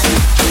dançar,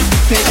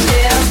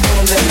 mexer a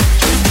bunda,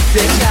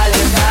 deixar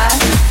levar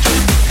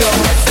com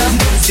essa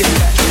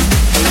música.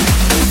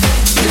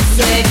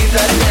 Descendo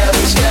até o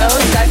chão,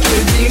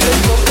 sacudindo o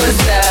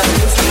popozão.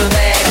 Os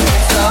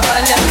moleques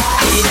olham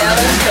e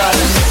elas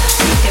choram.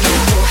 É meu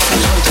corpo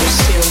junto ao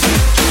seu.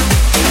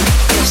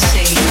 Eu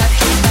sei,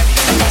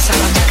 essa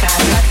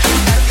batucada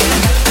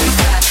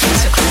faz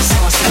seu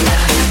coração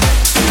acelerar.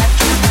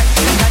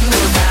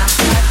 Mudar,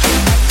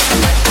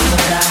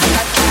 rodar.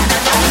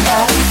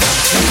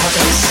 Na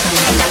roda do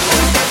samba,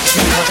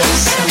 na roda do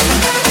samba,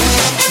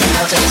 na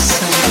roda do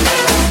samba,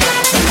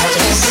 na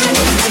roda do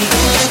samba,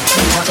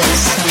 na roda do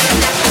samba,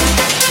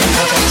 na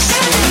roda do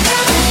samba,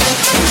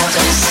 na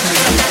roda do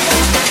samba,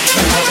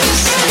 na roda do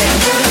samba.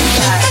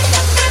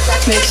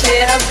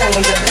 Mexer a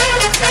bunda,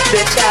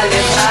 deixar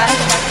levar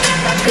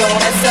com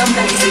essa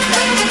música.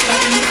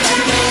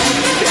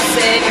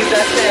 Descendo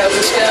até o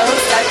chão,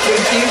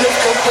 sacudindo o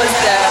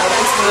popozão.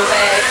 Os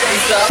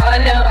moleques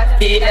olham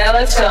e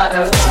elas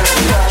choram.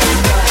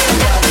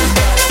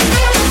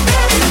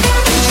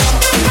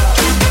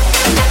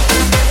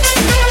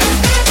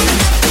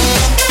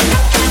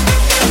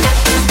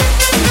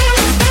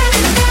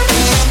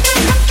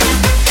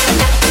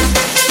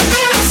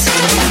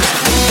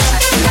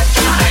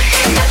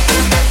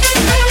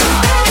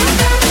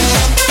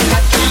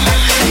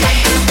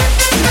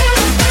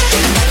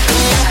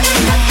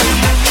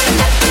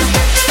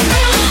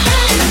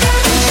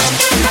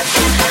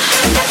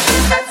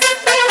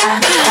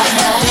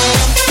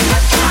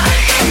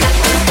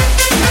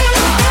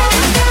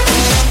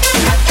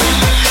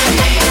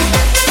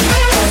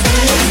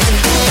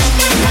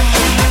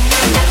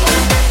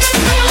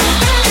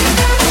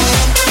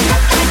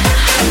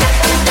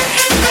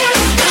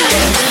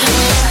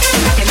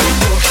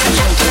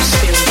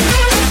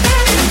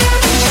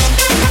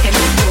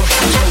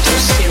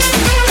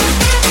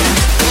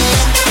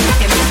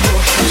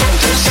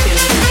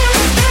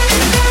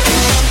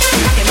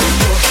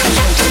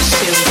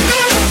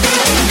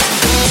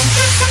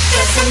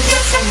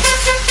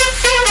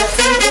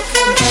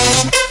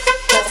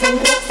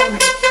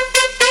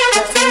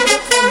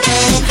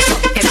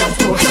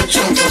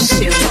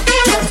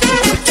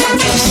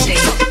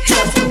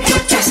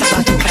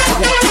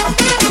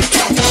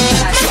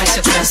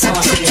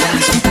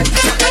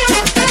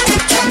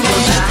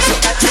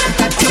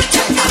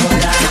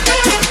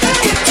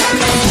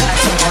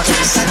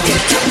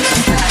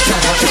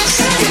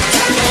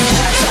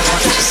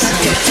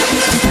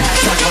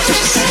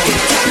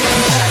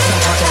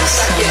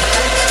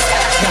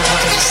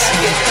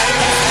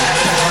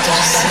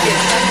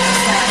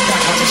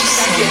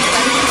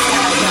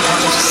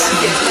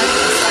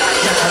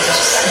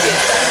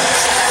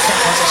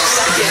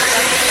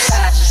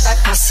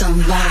 A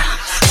sambar.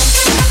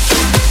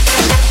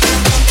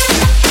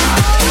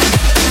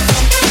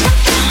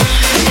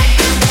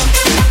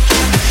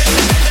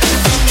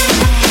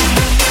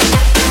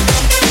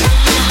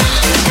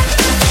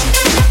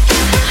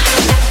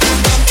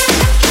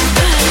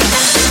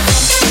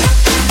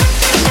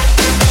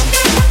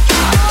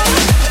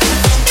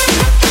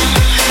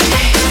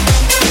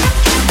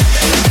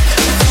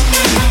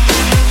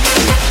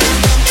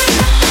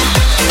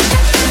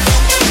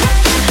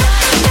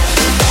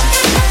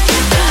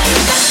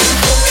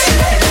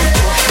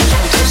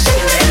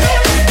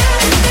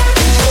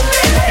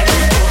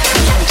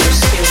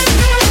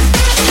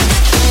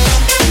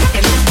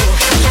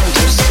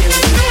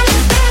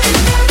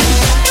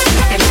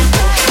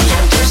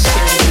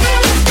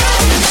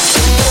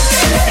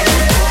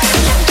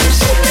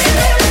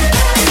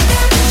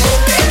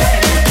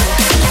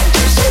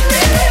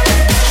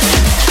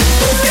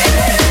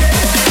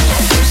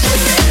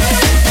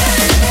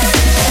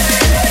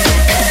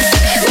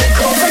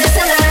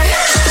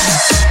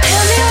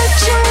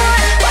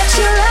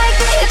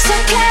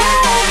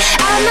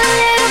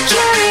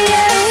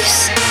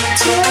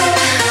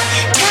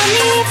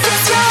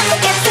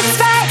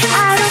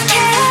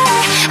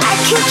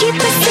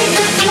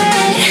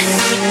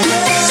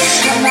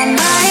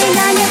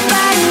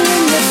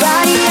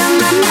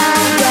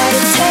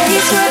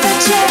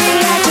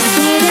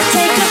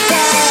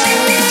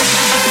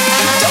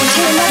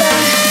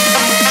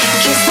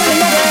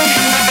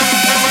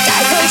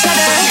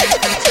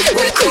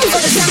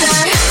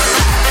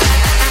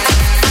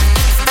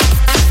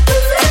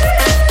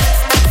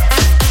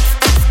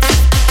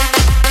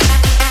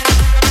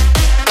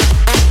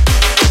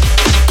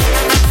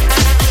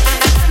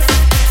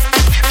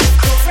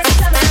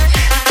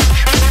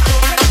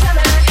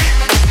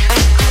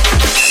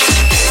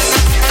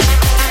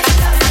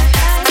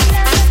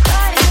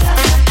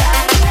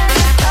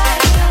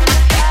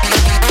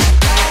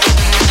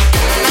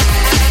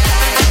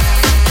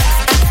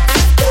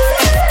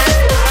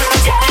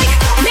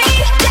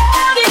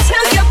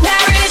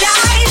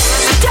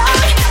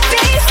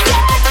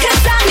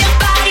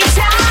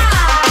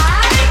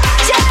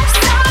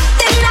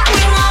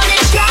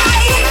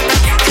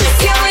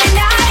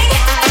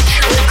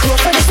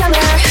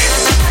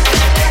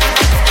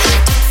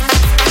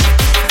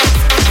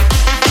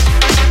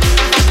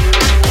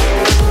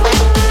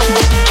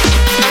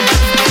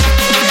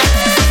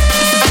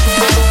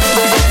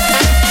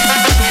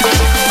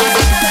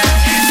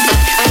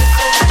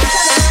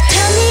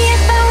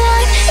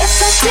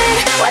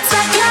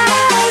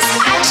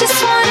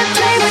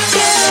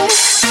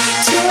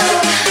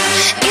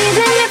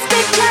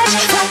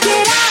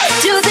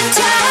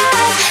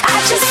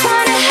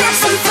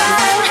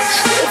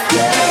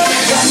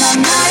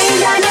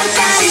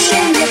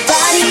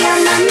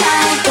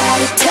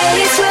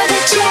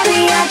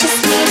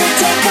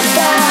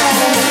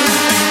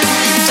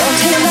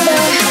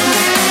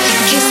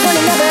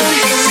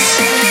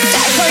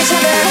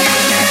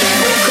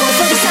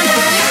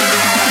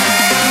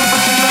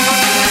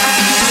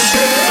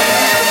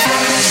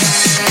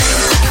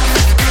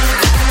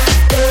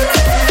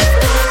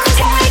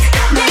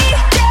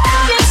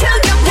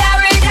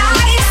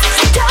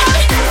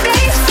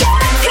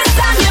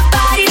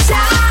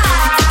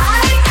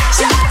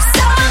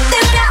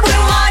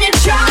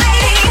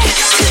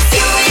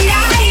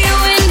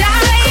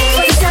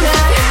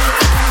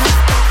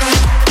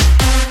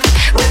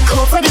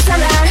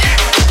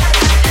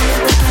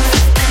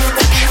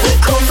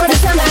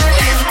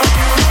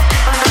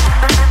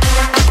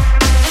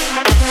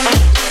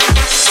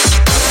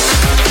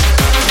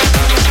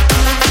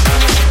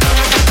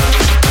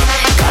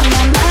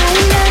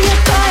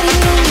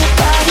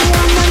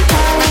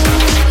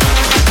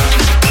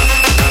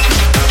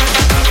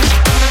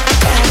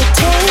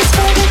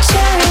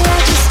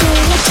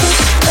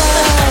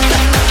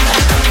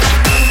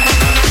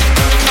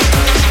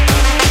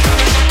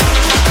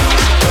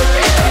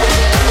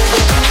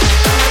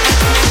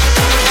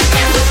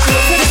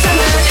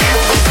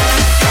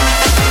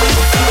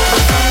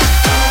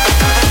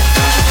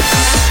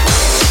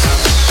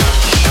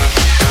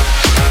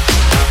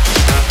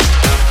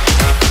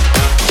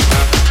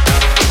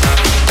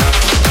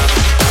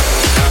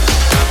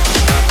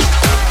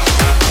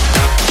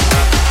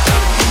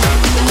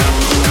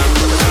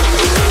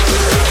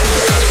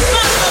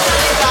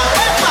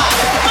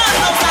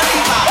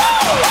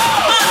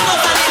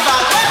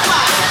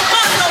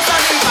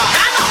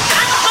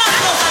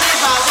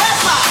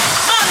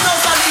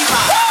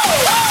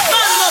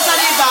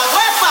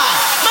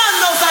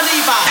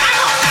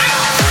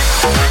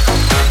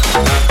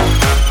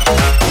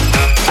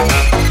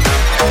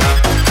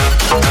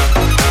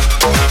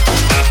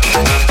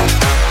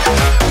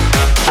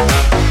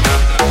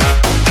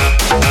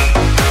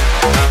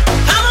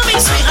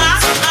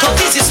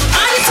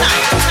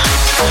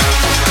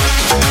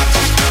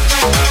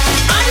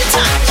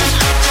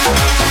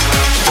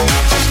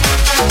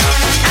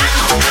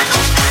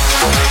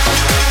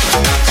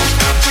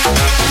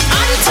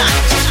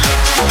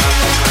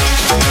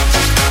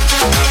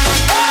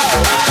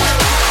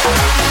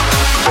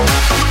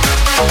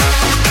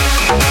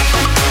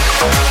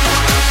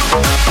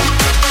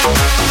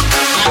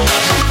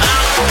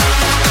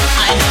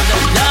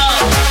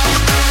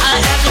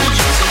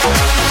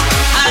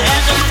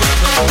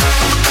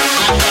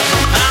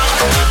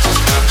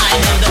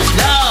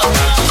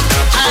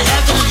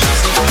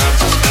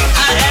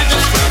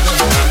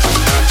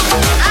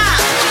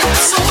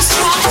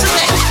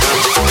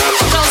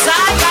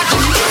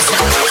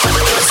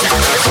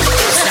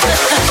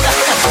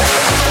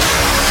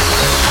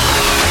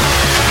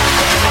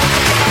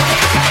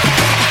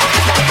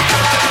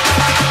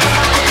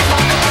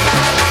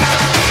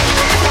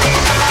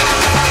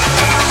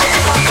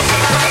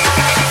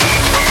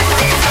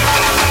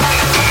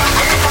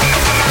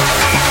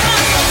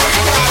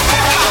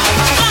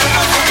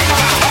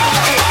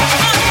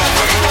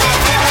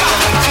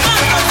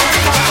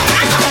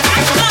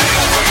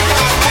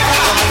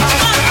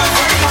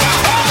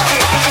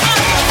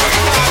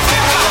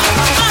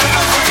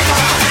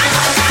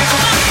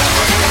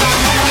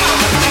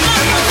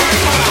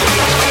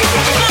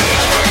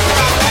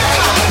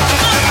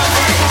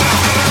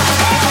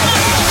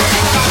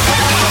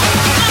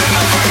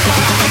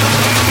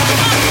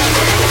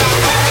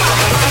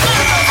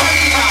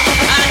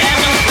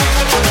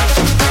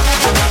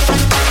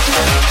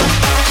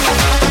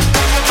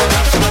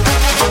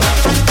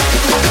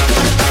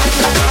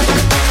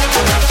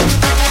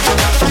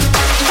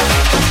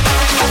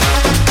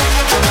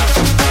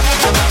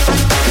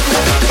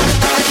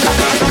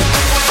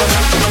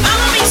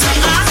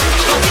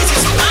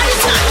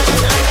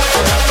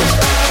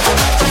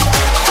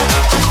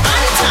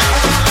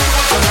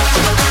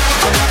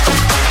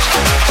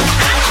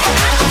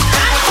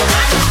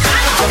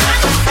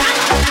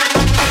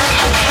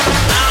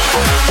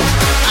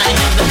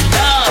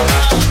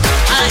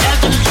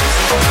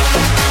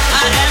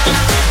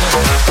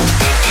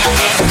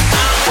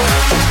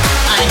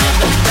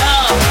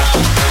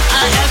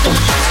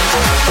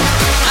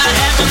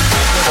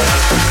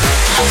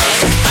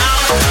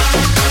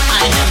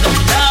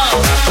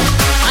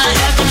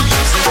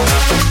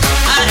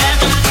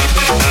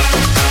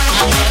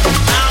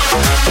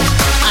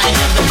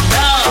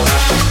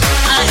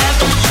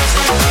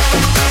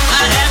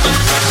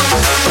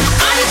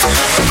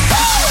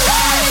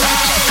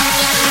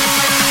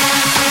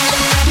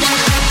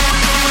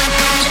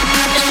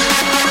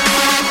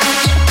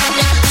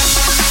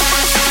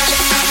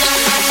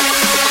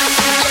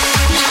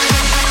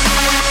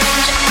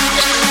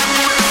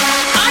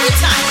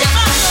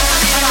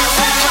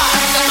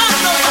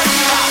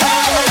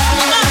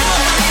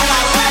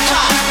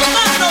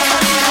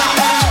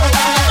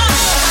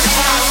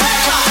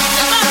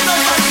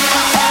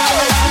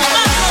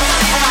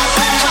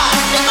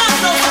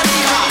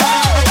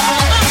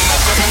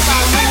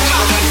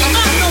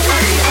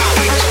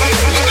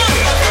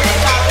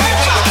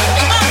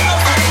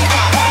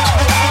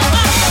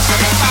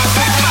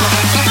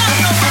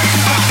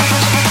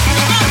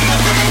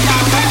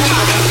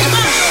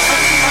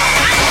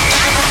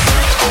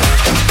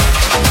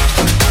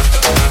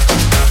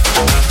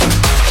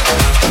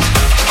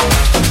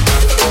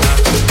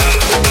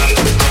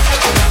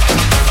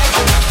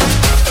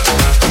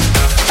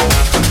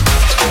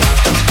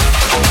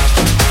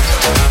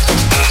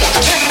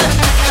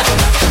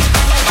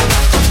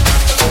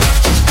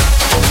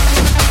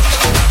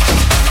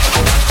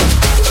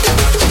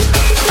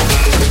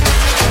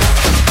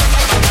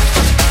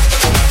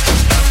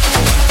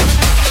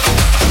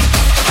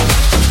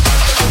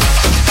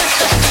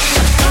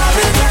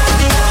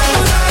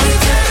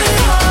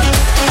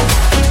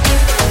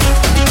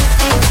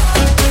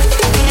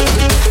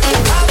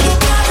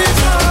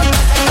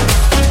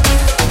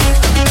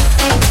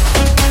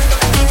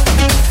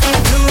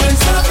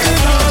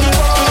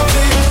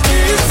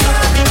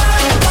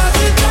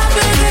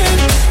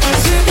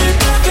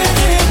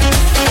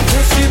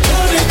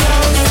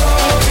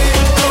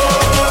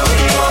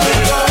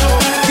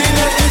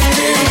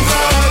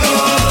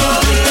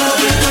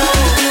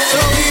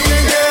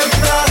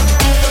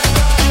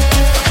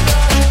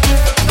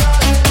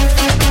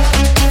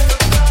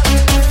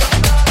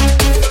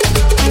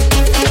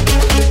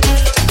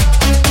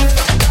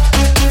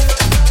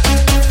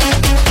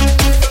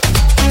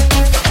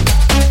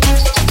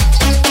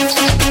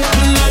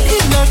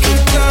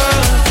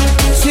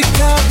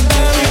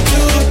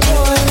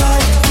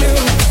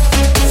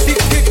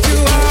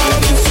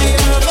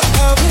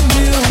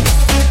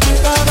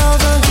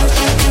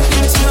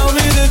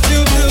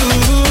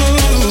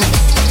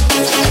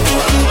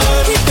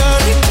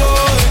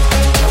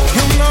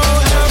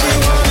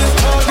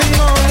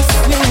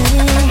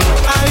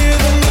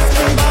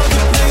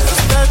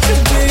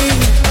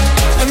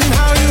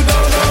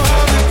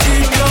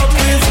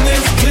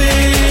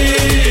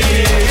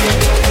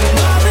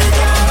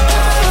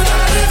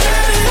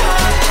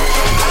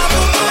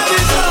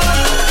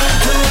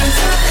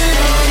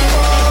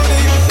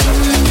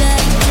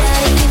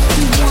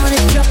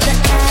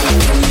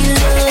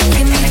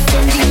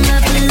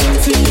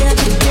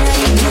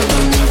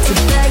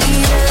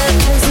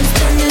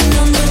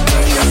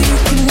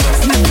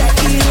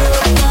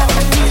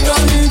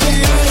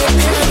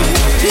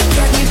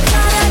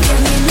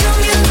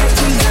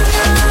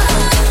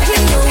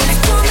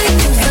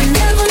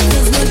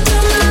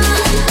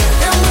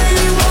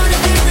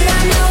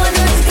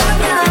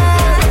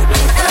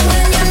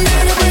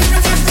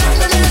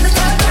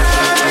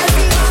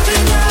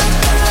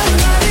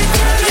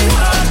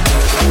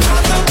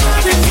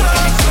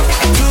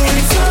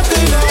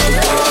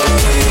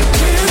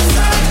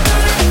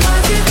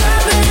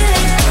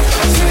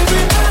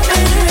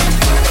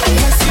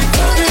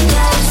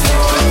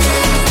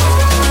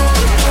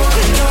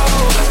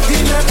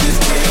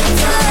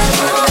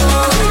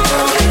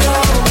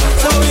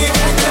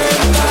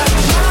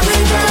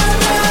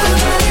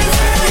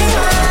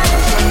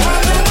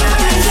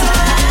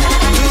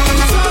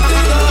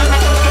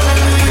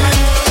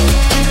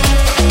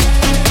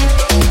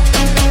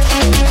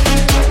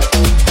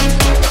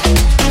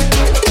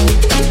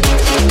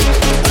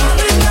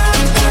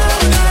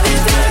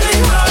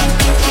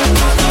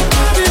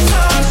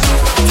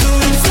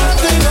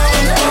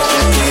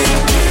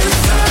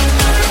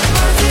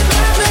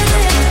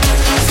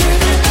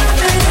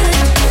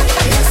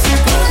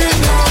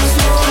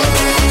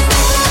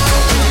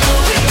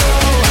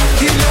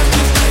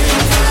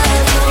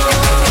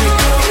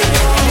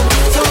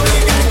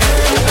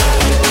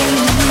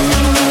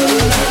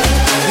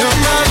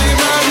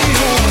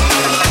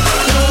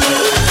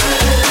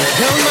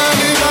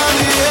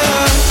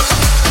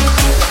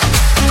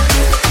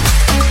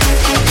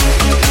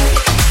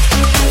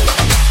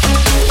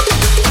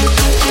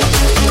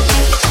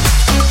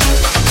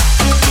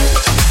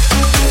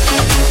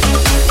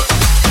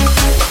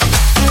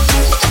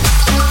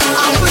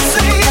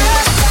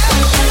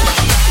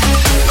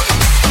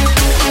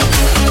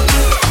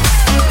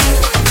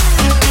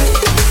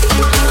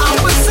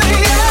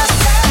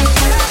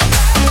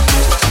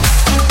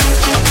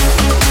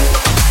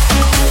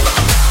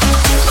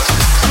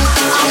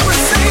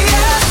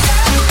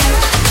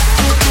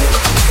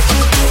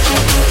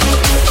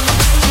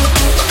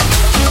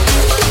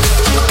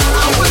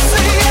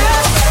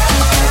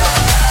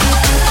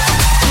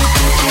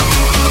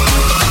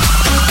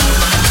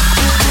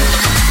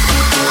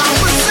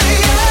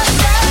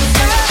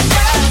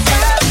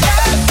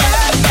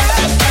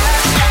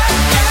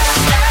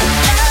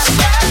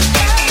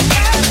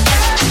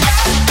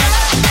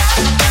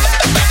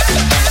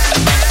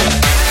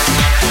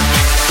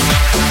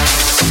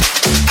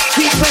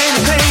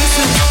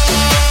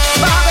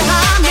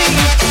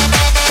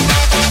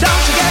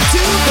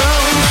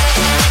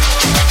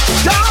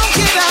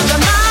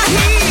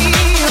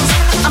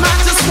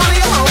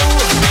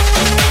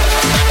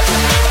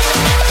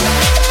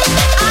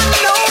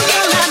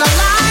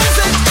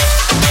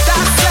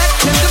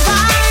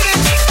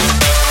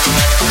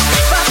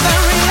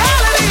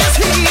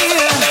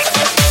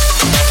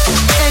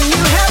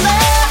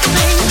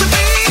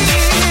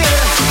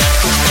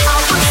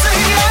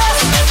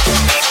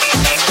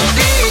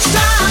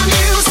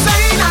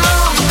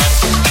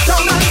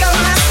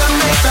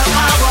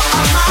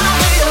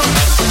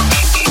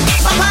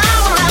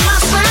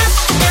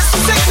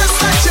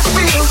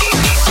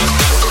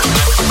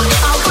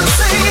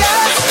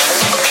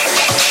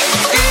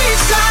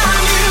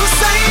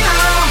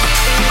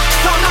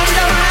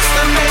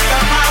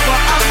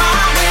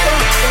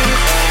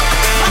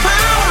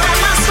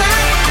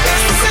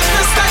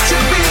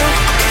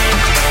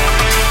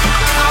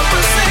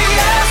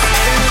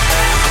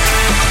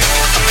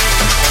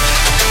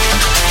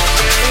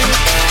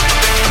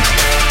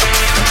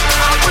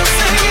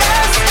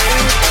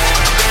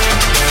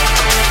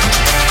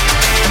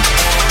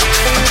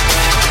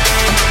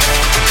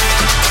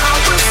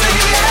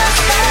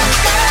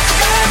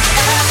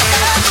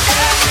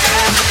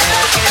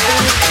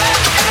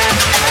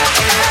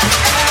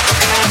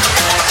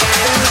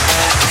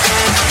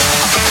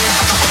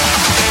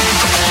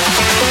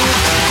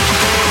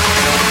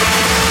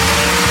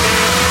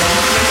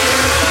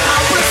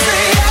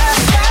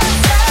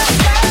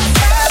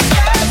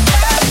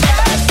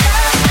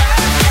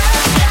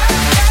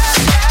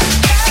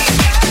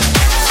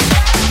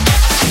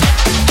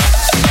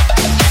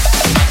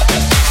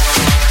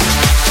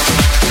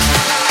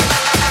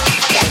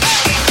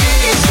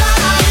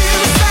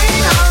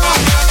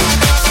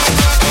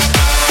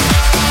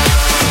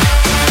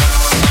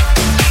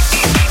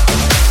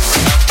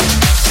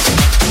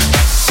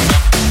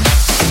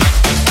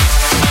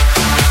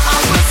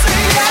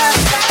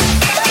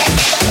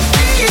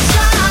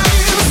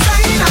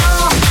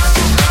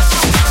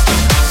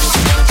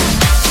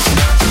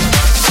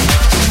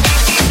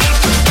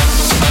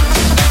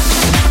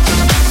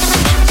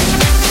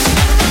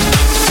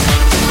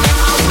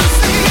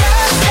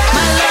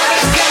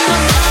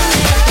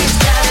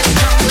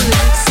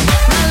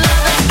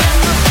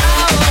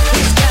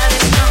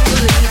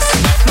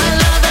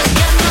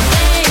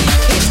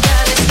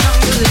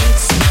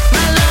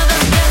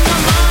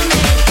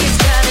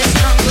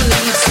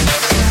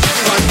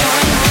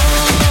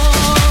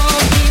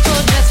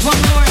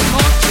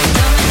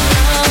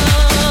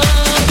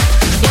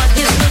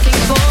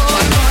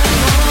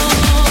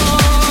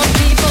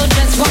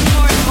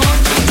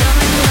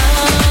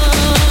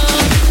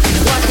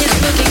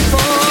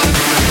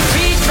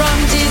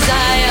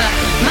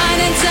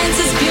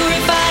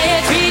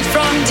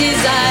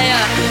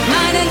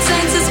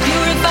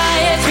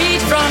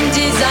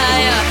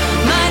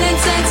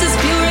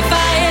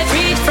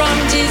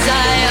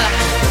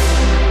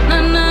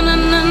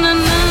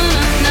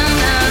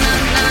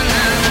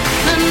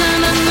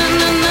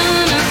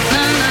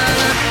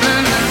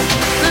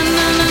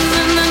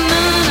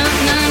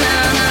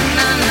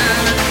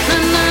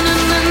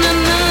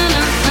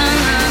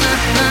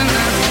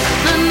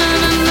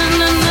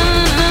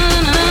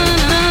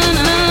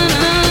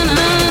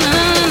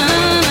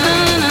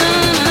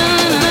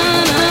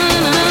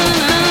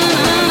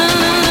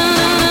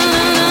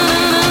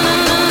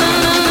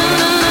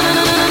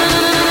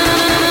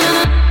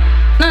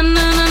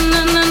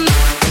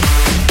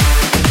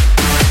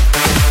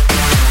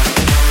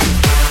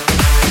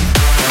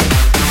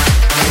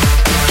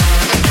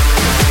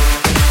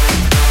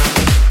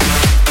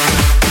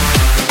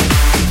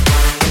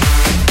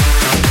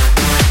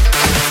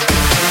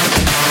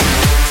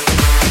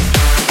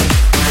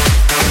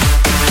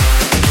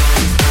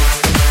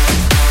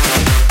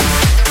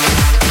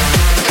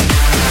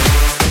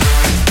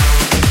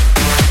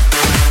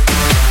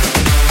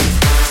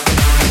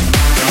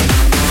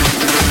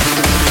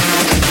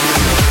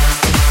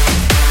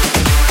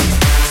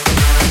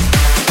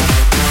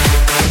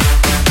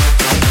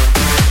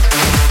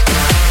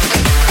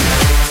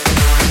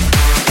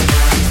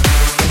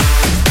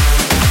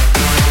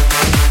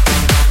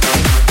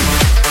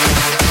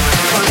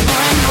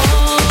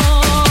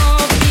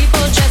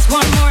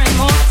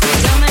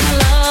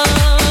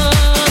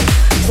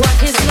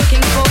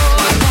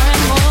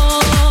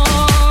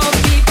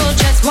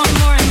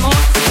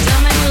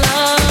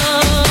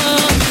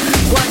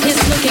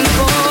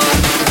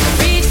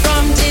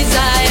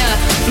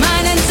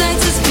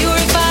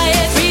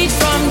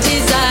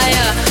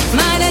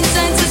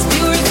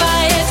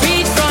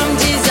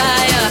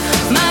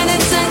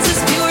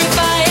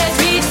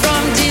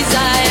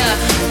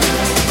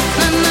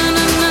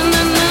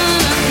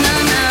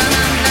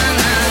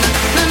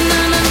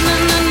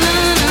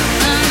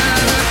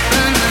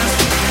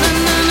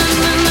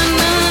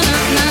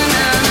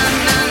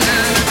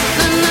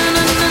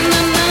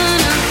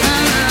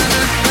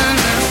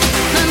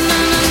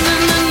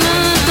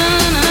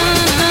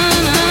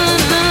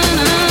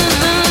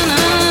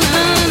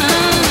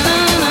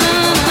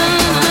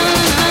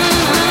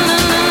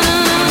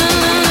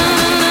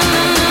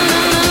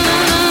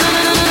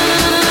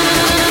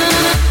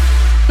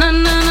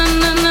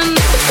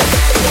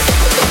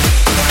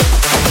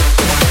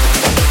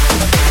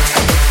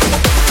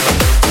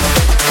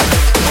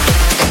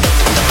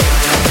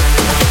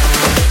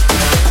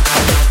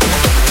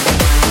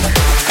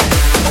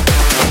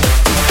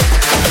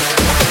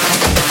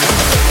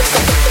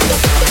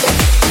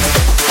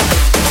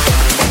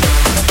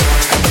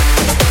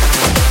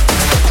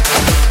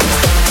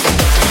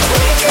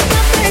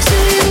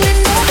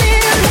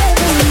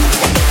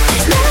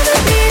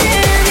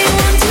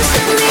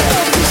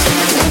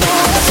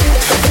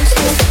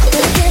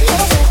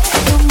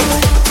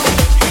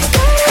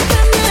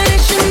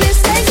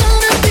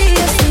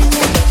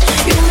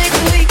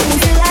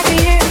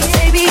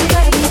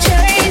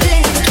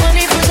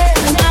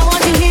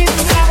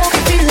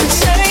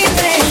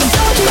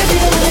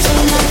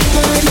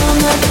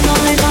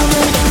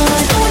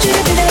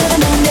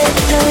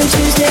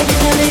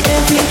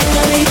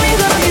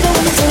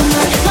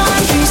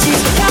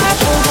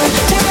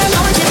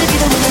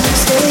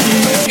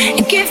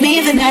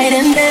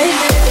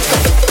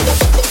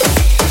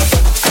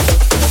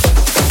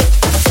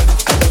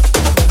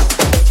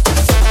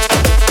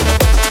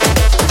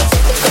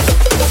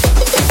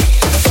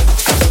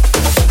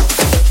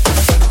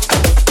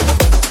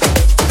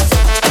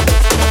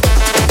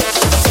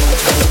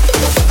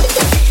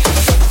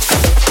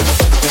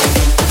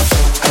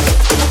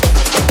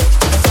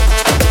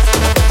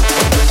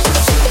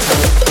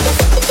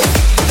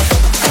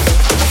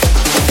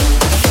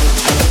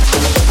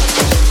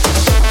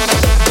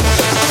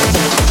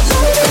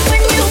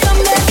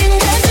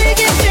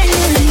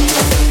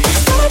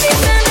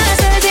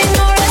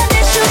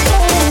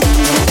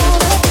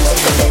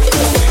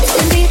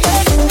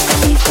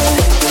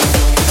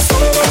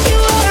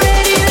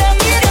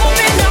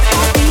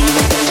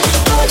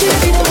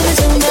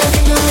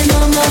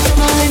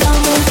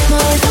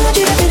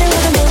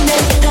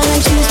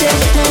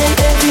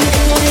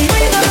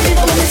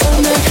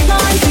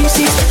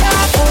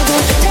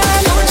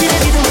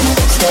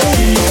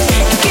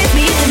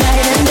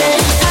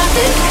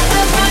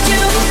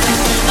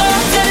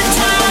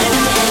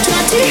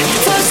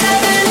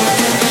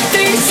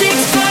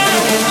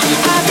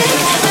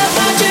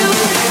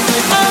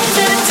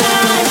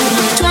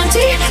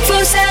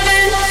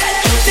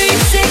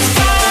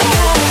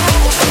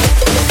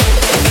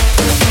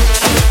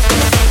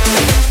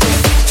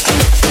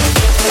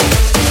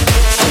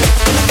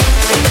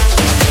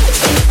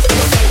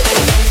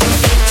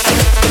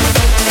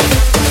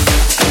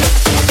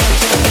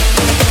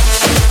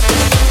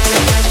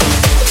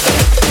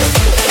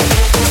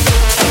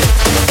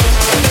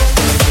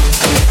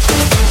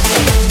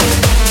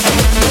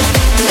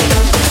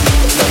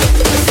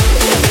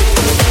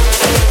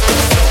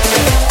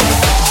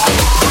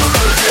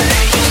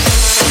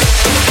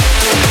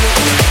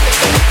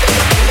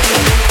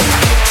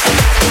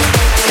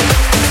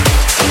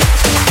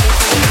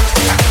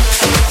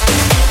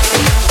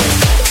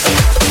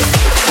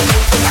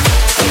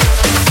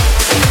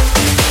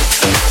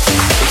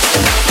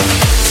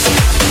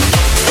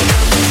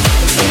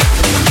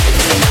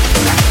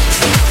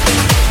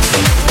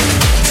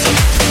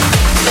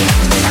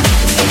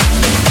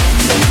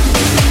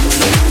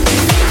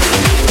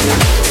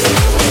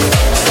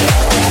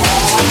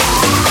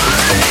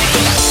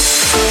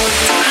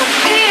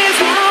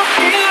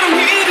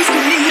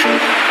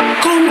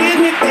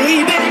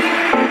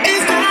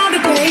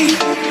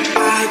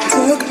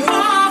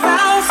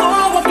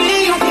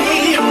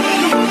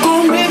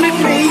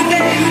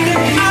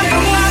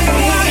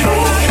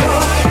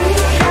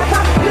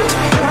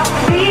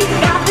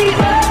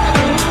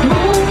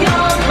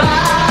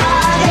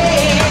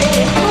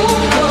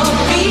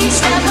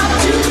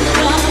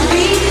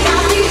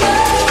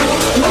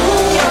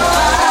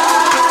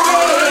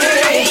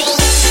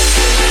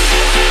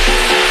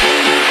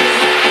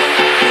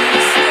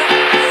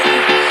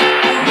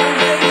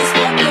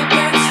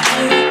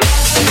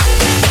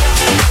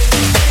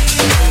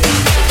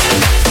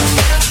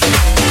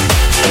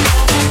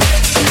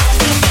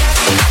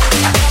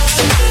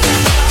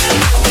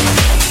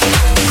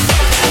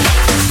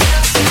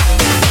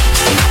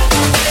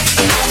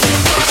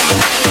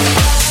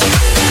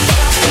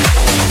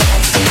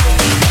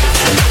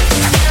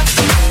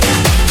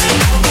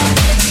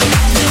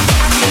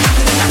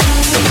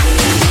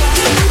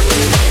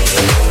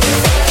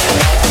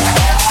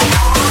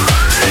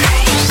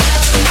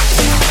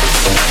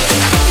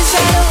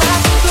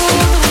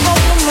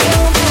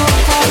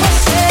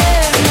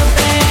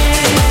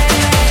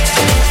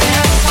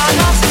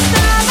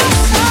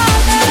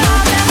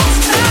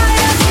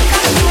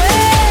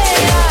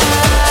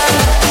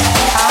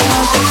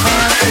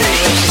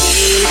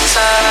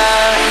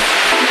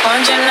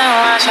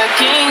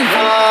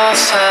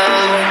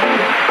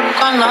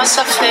 com a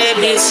nossa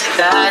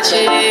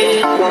felicidade.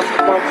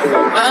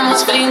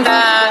 Vamos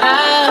brindar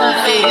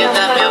a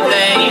vida, meu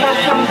bem,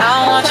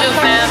 aonde o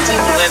vento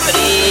é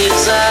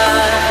brisa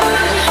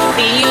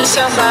e o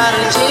céu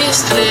barulho de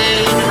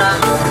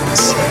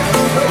estrelas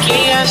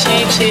que a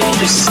gente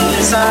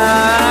precisa.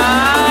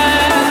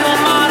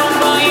 Tomar um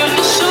banho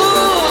de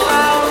chuva,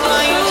 um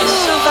banho de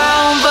chuva,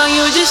 um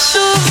banho de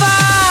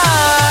chuva.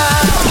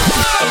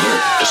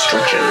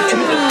 Destruction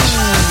imminent.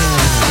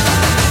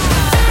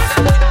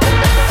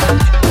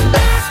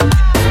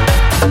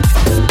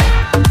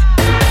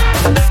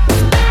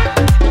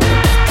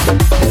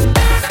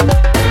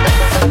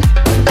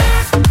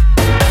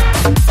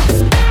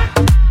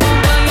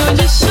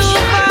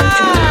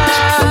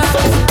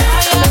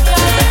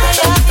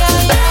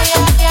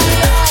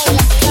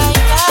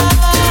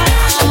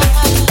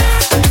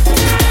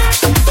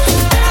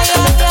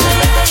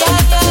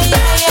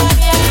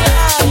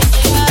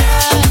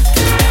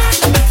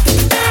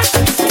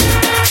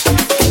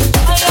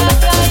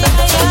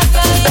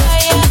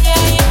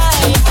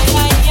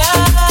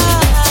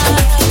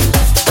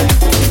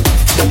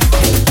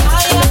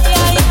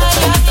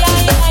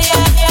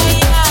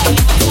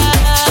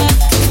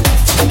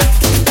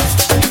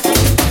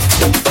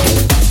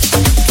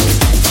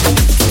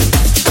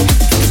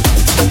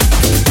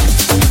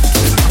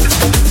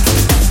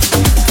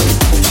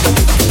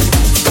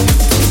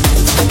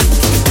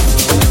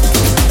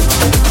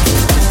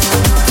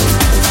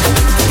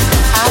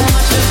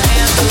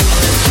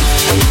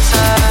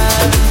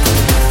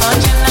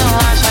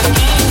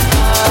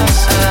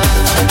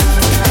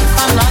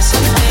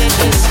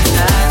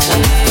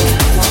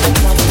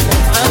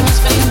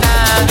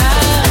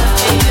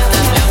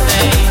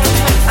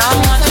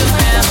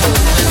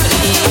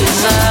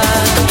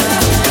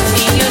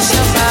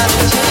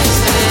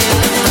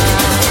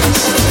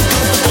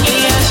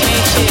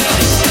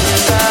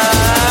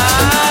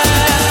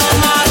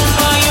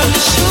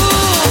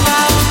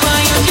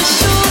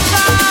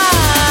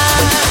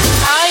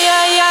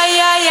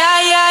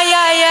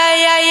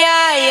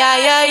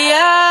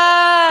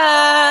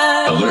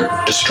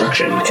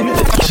 Destruction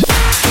imminent.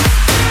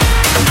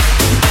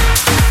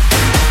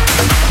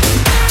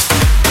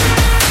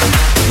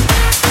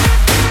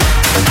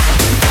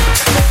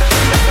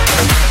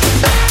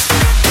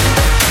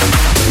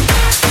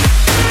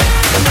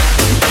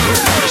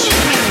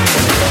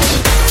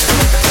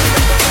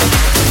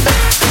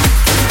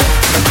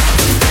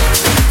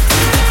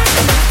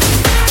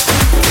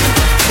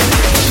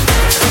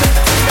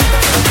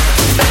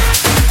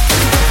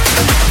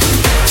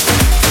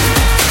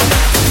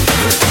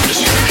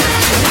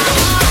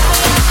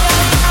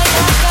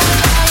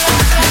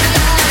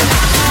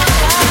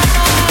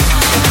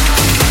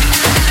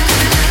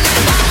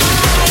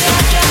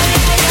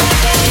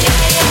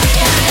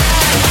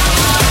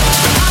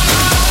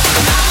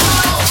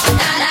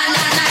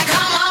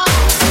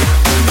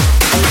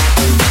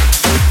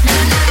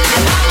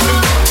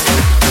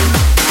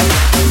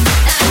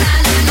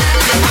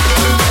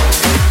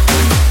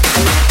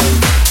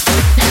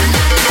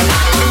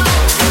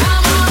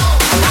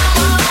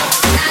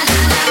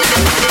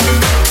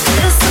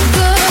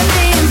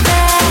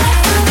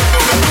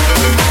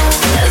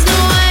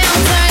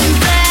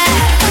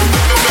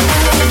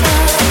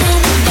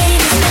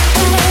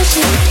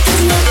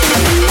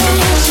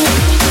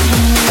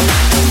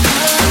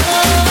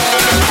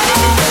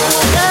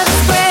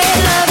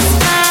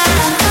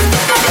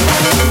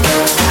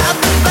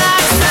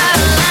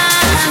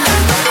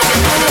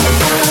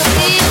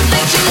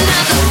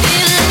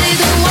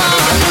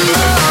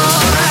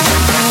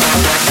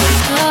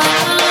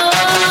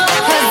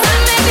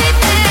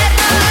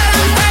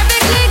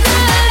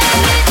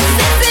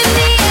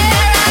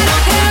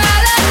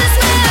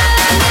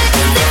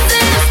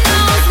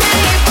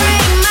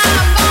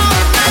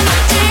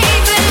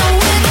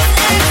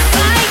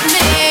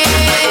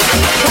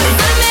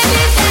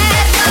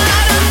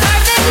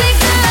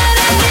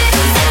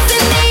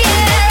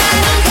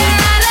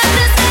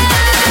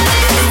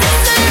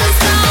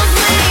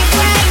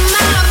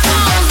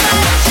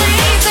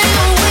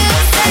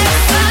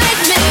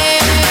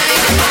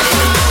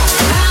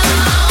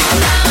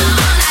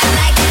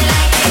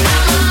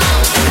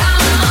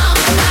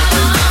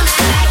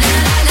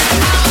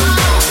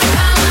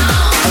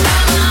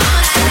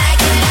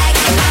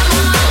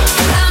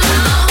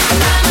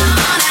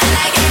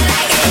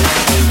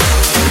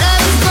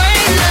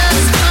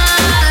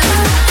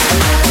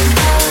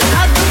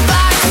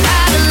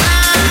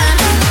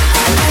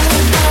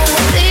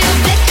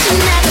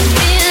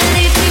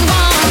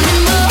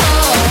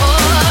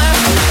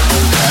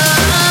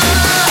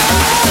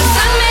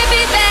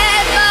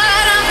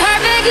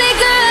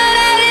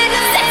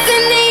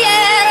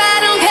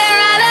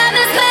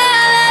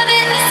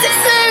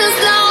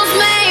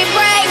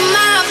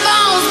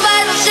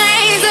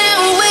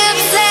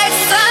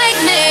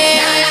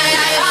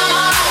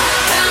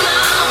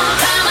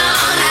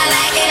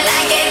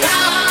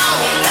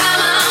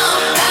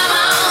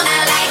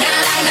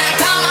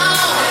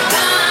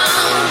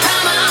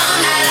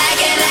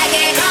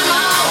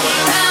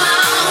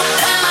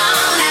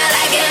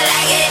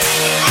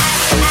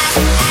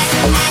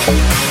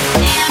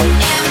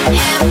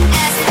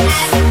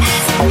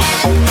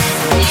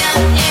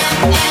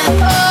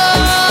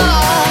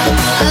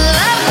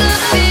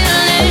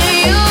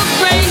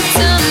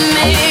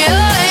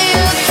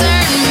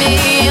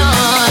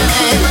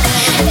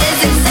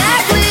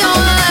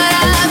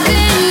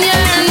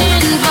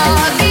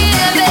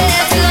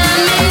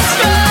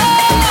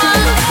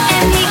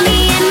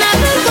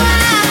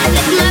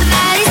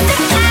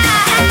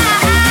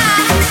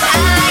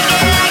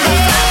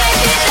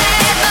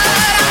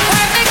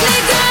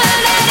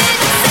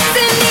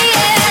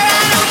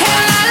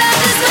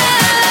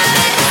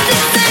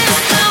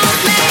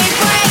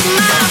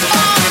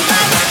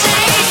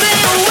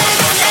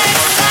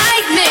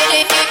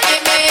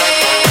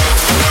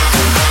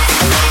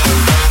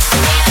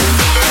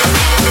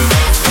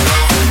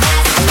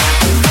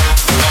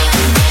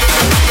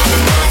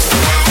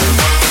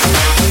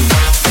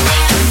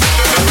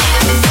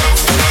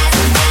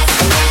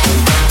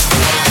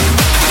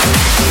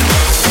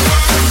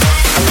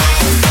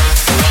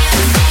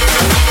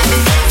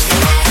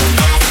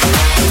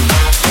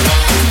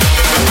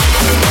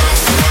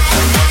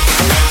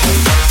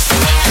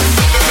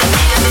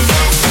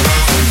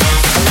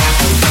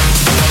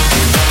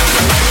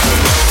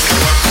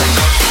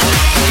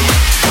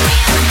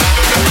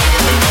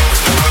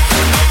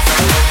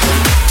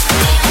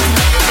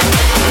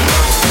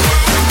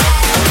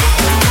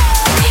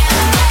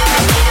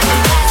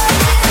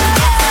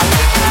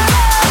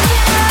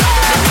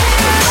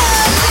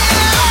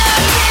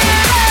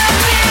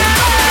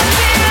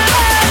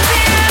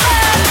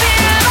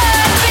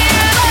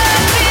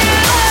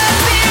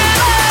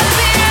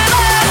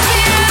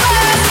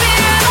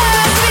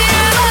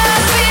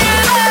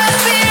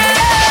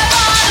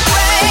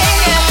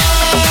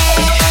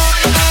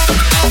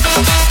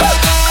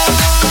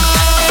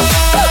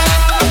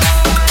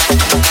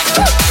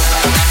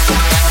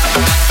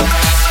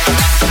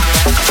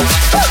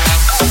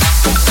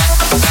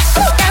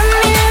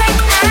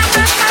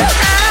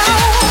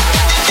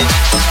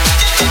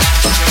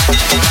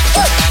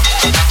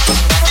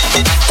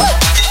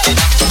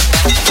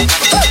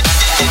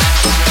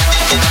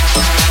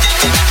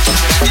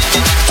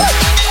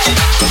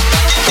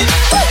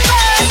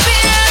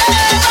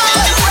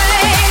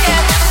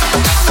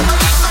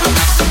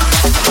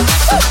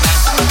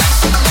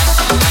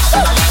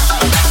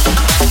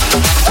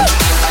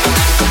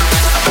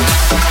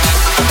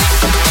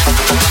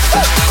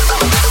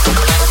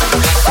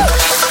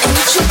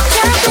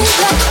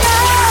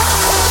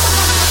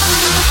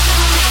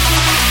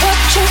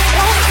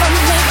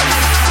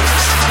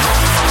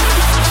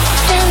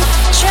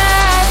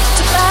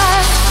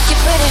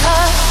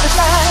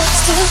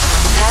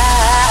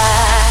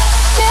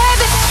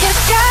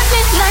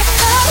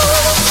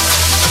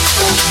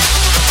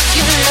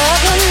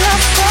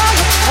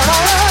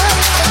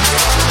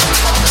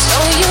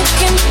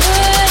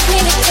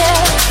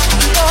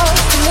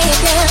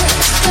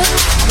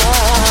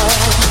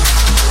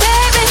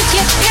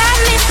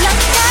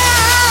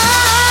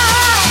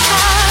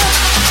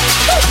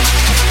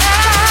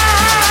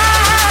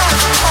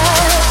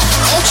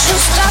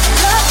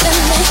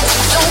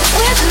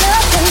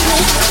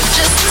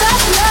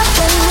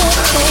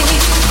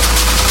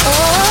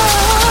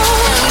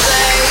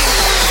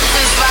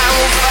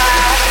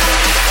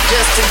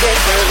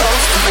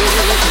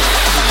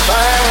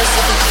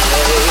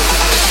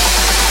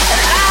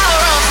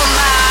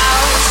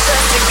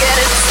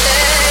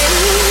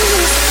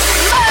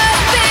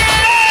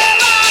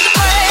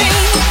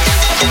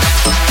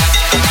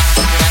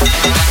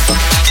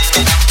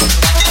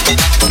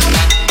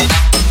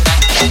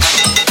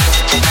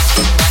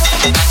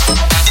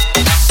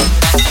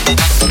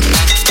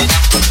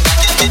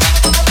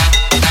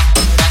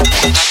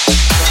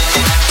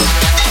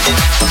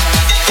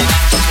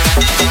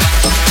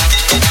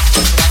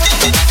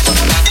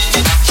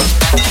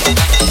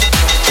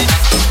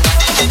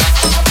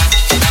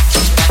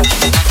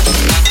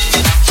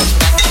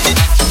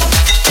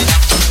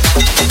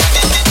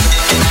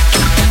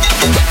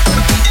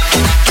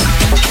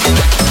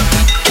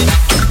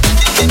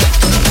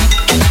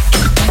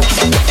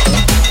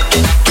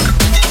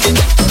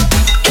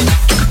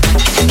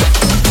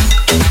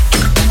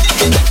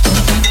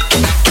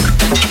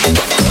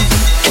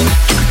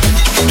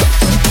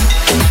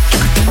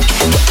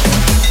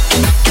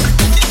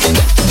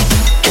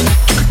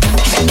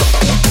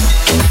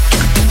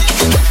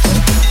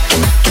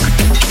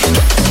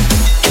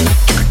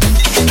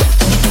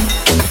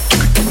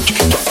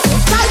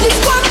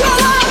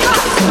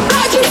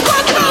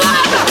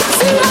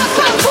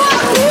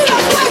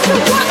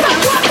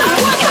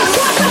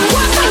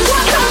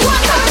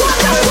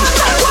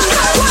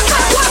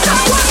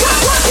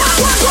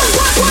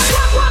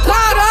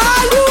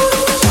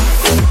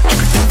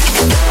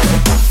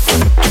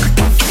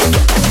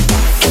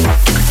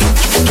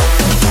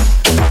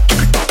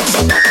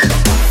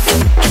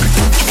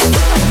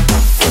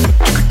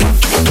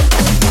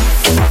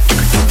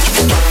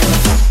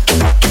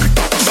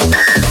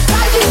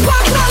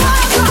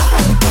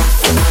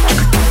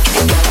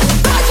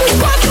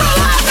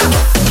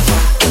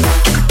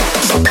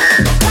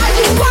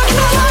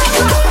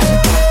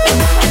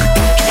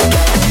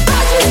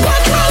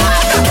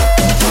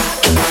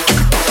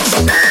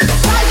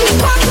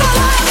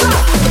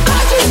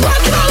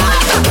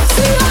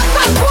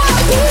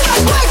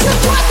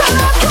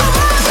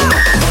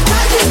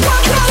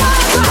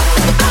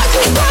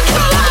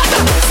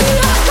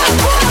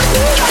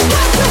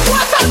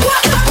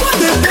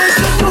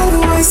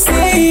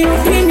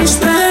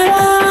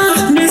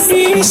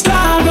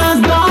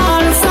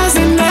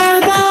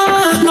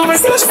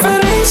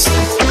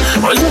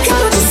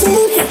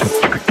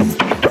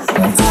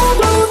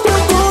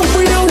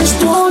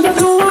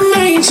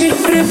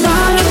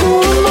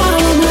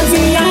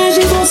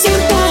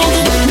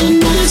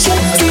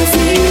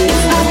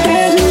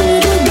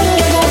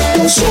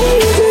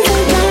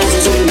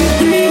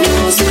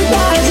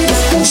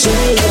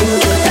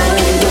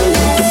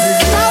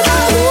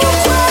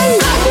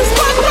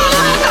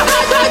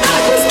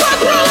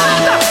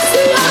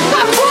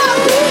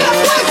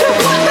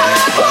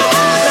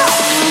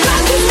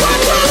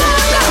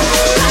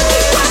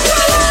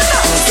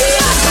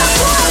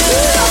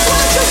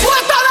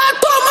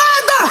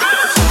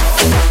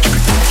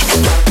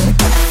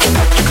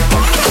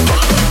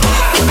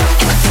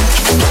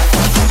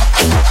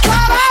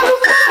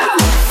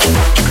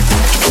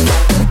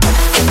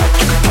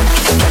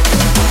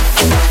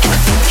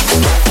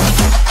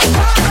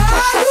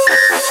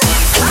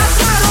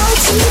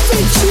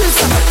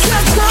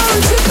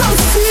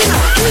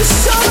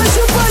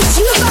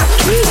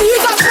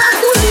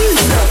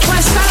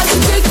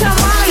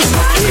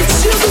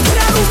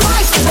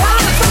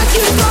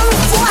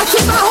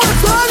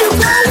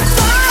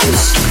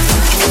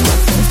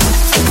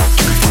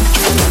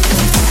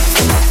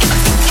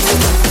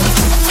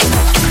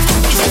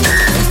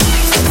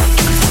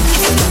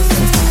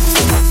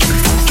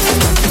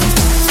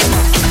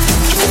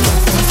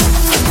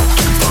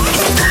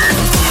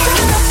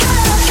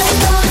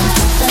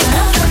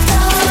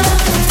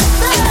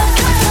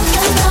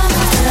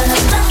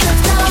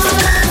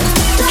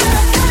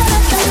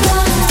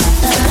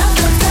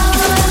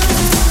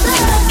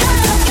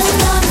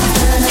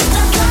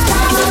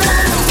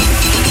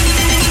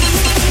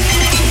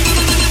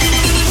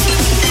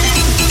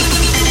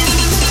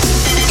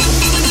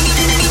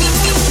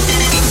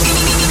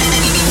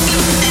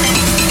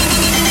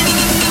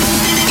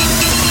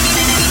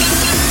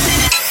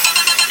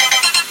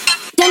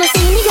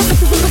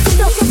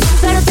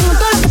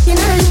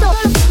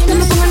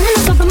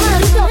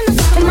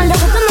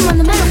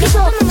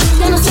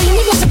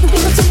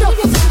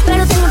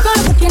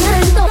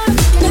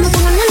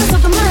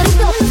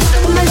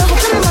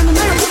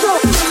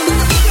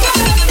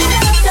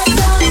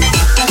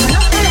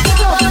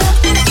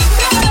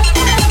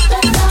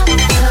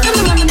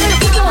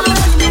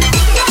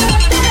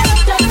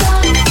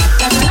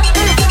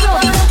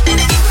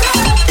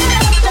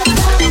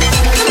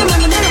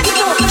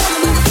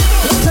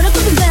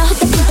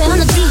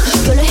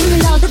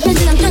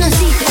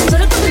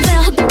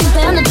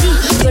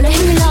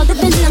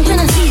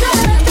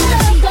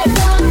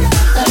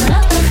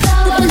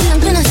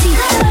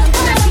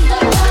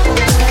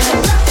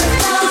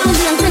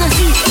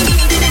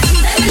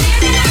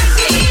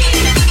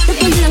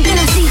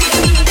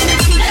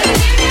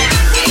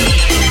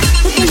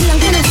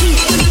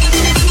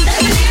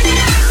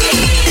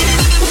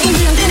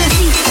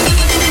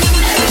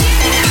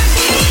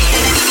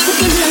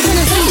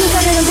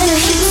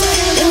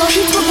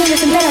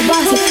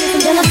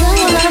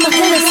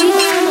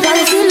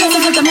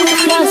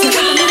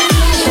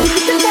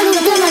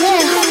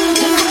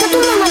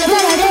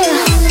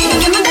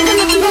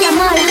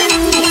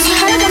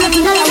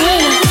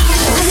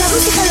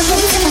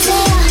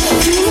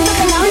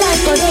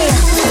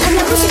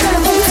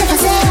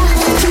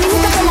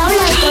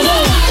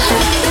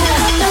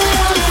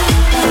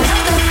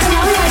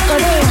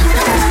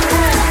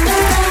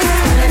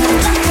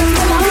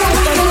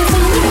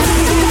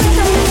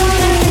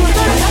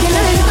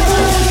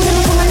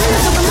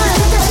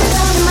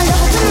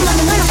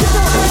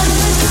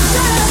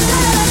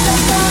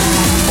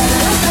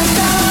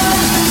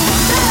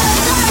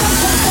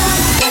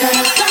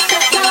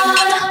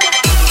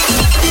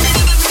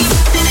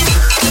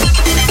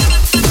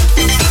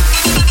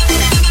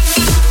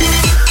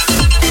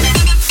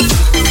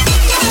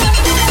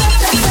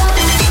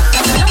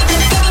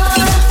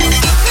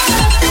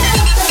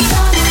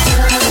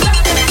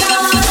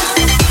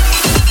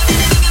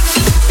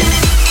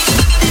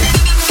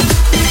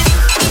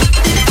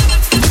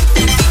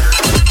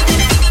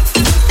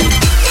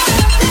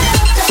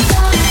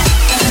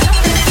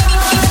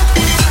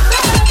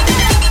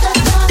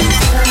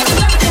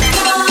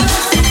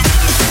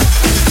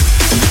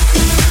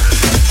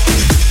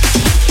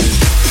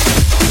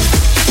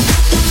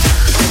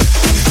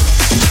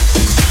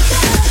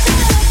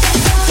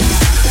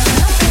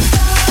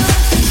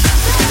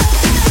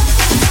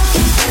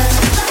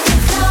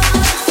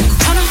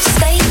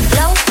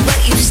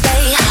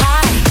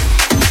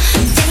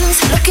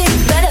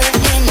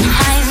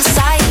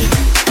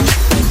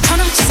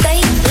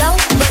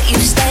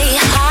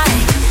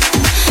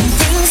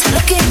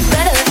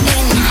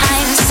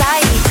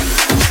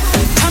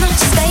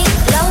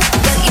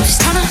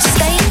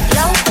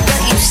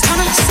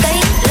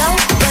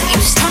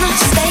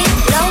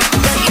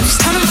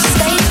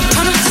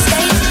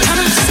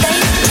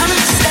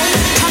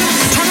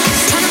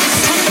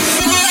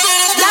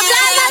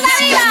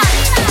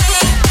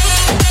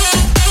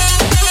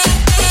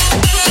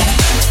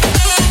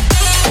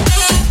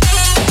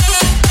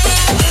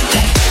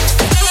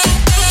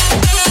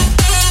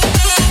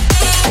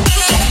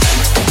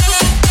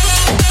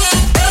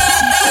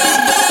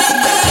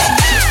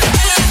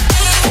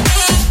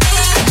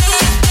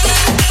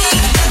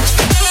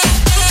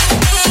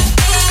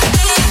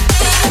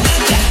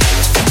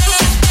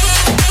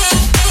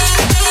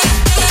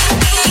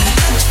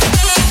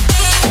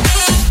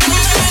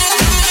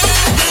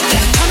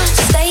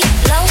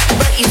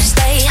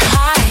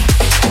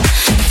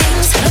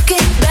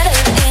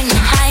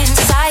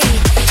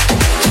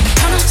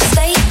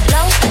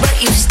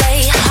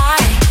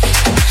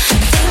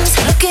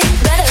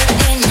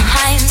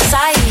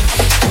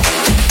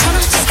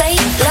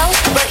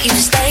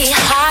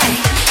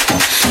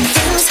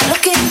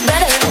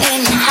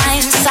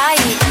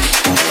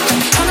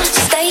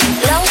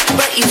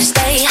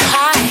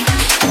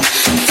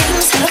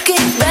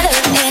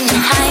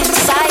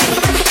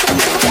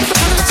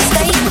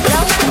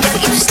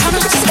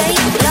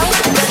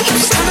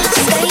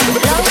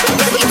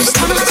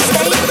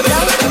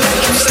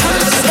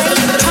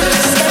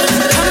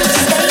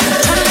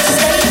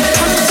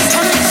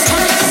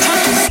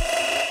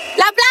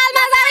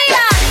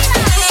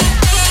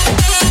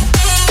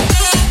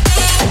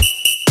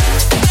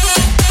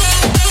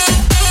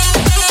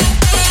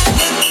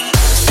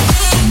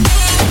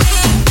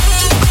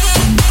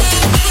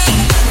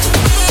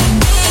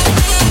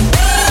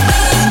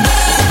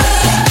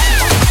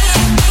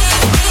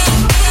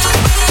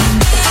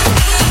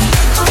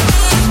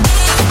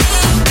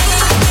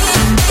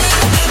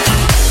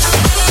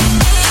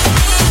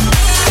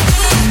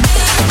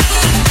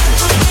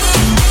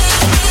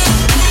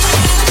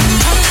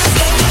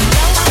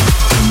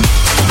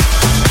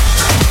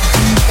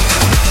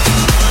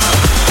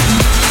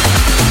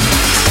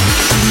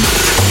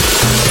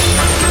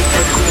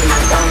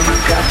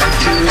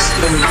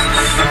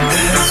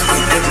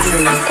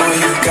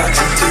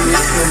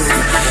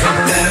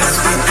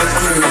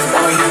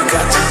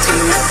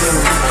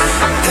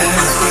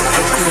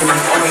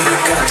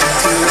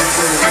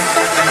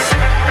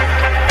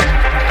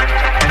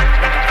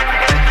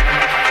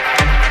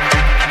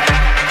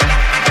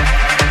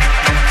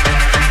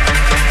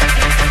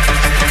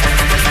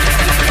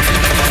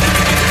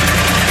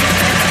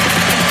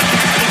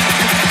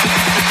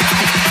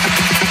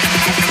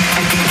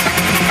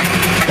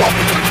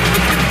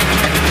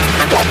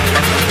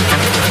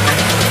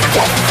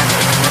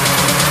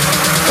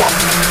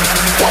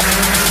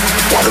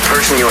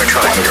 are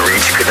trying to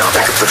reach could not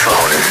pick up the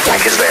phone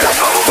because they are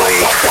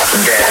probably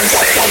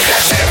dancing.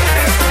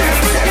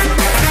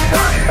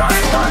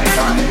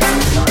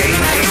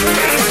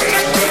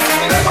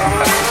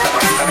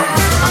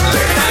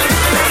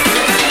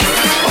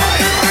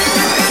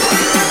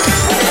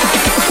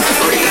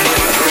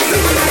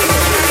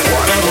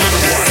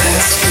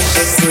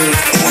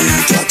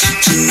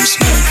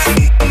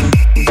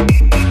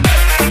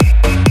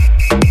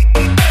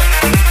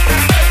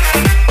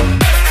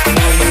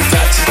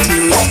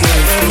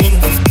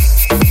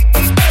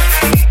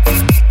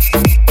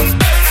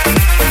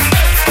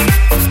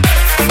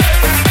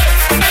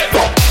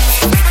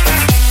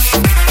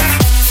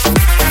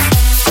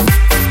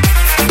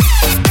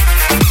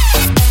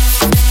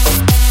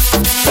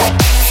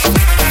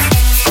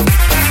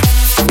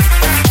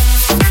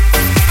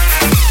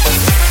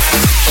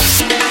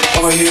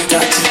 All you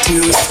got to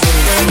do is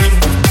move.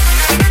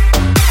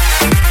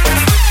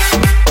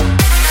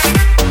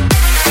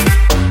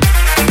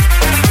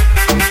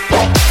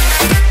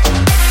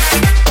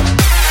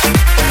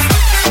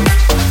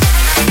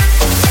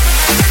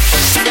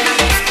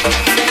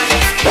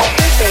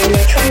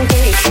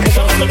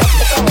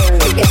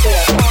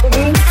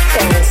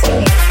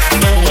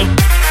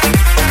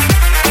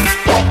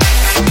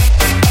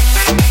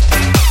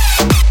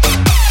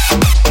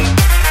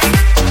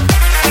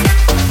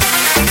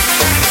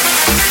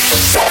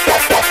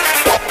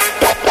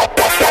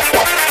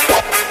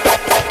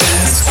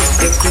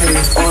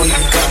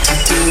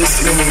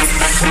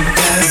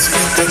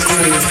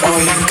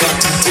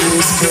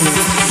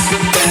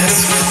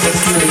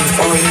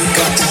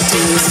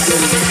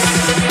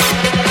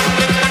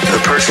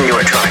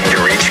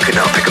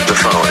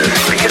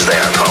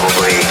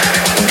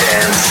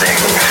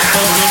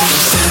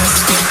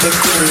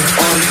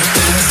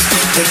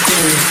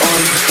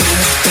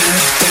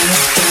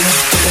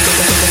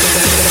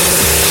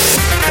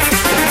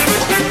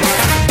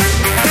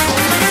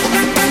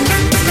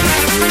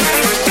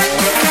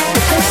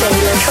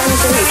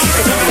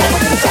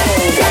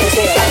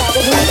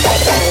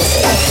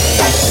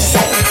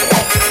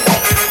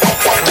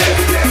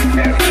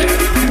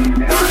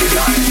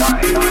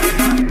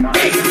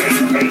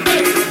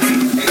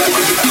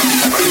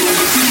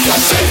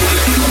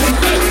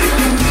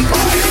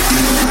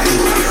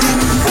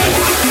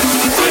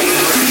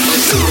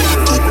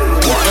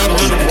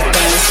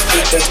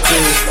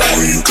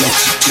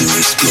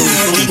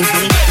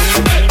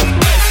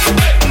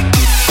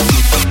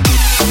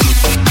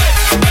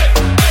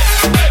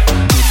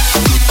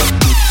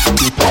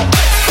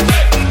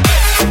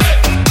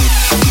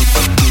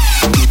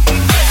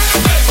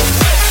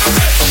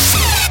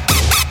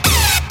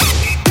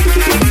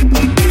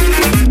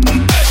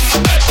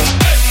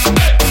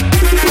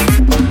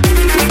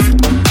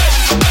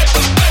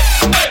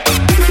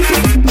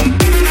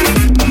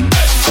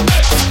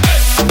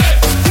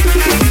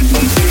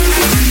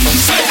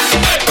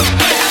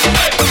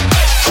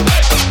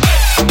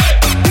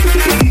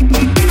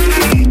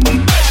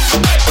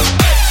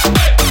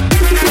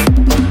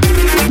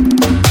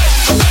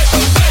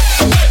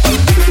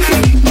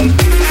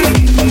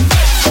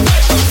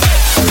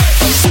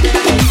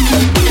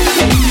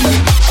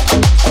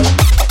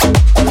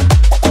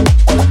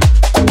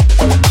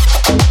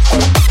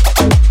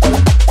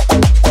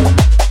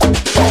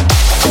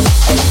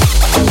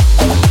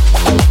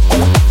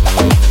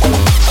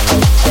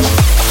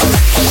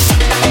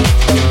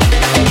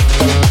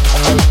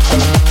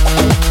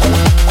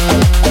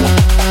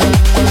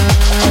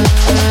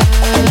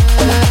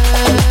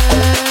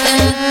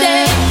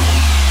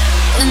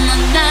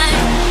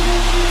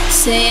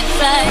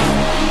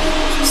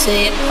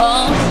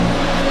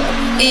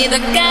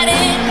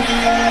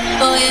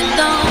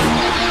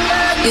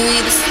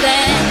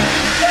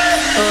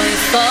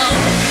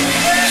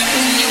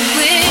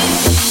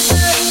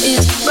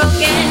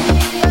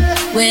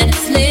 When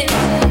it's lit,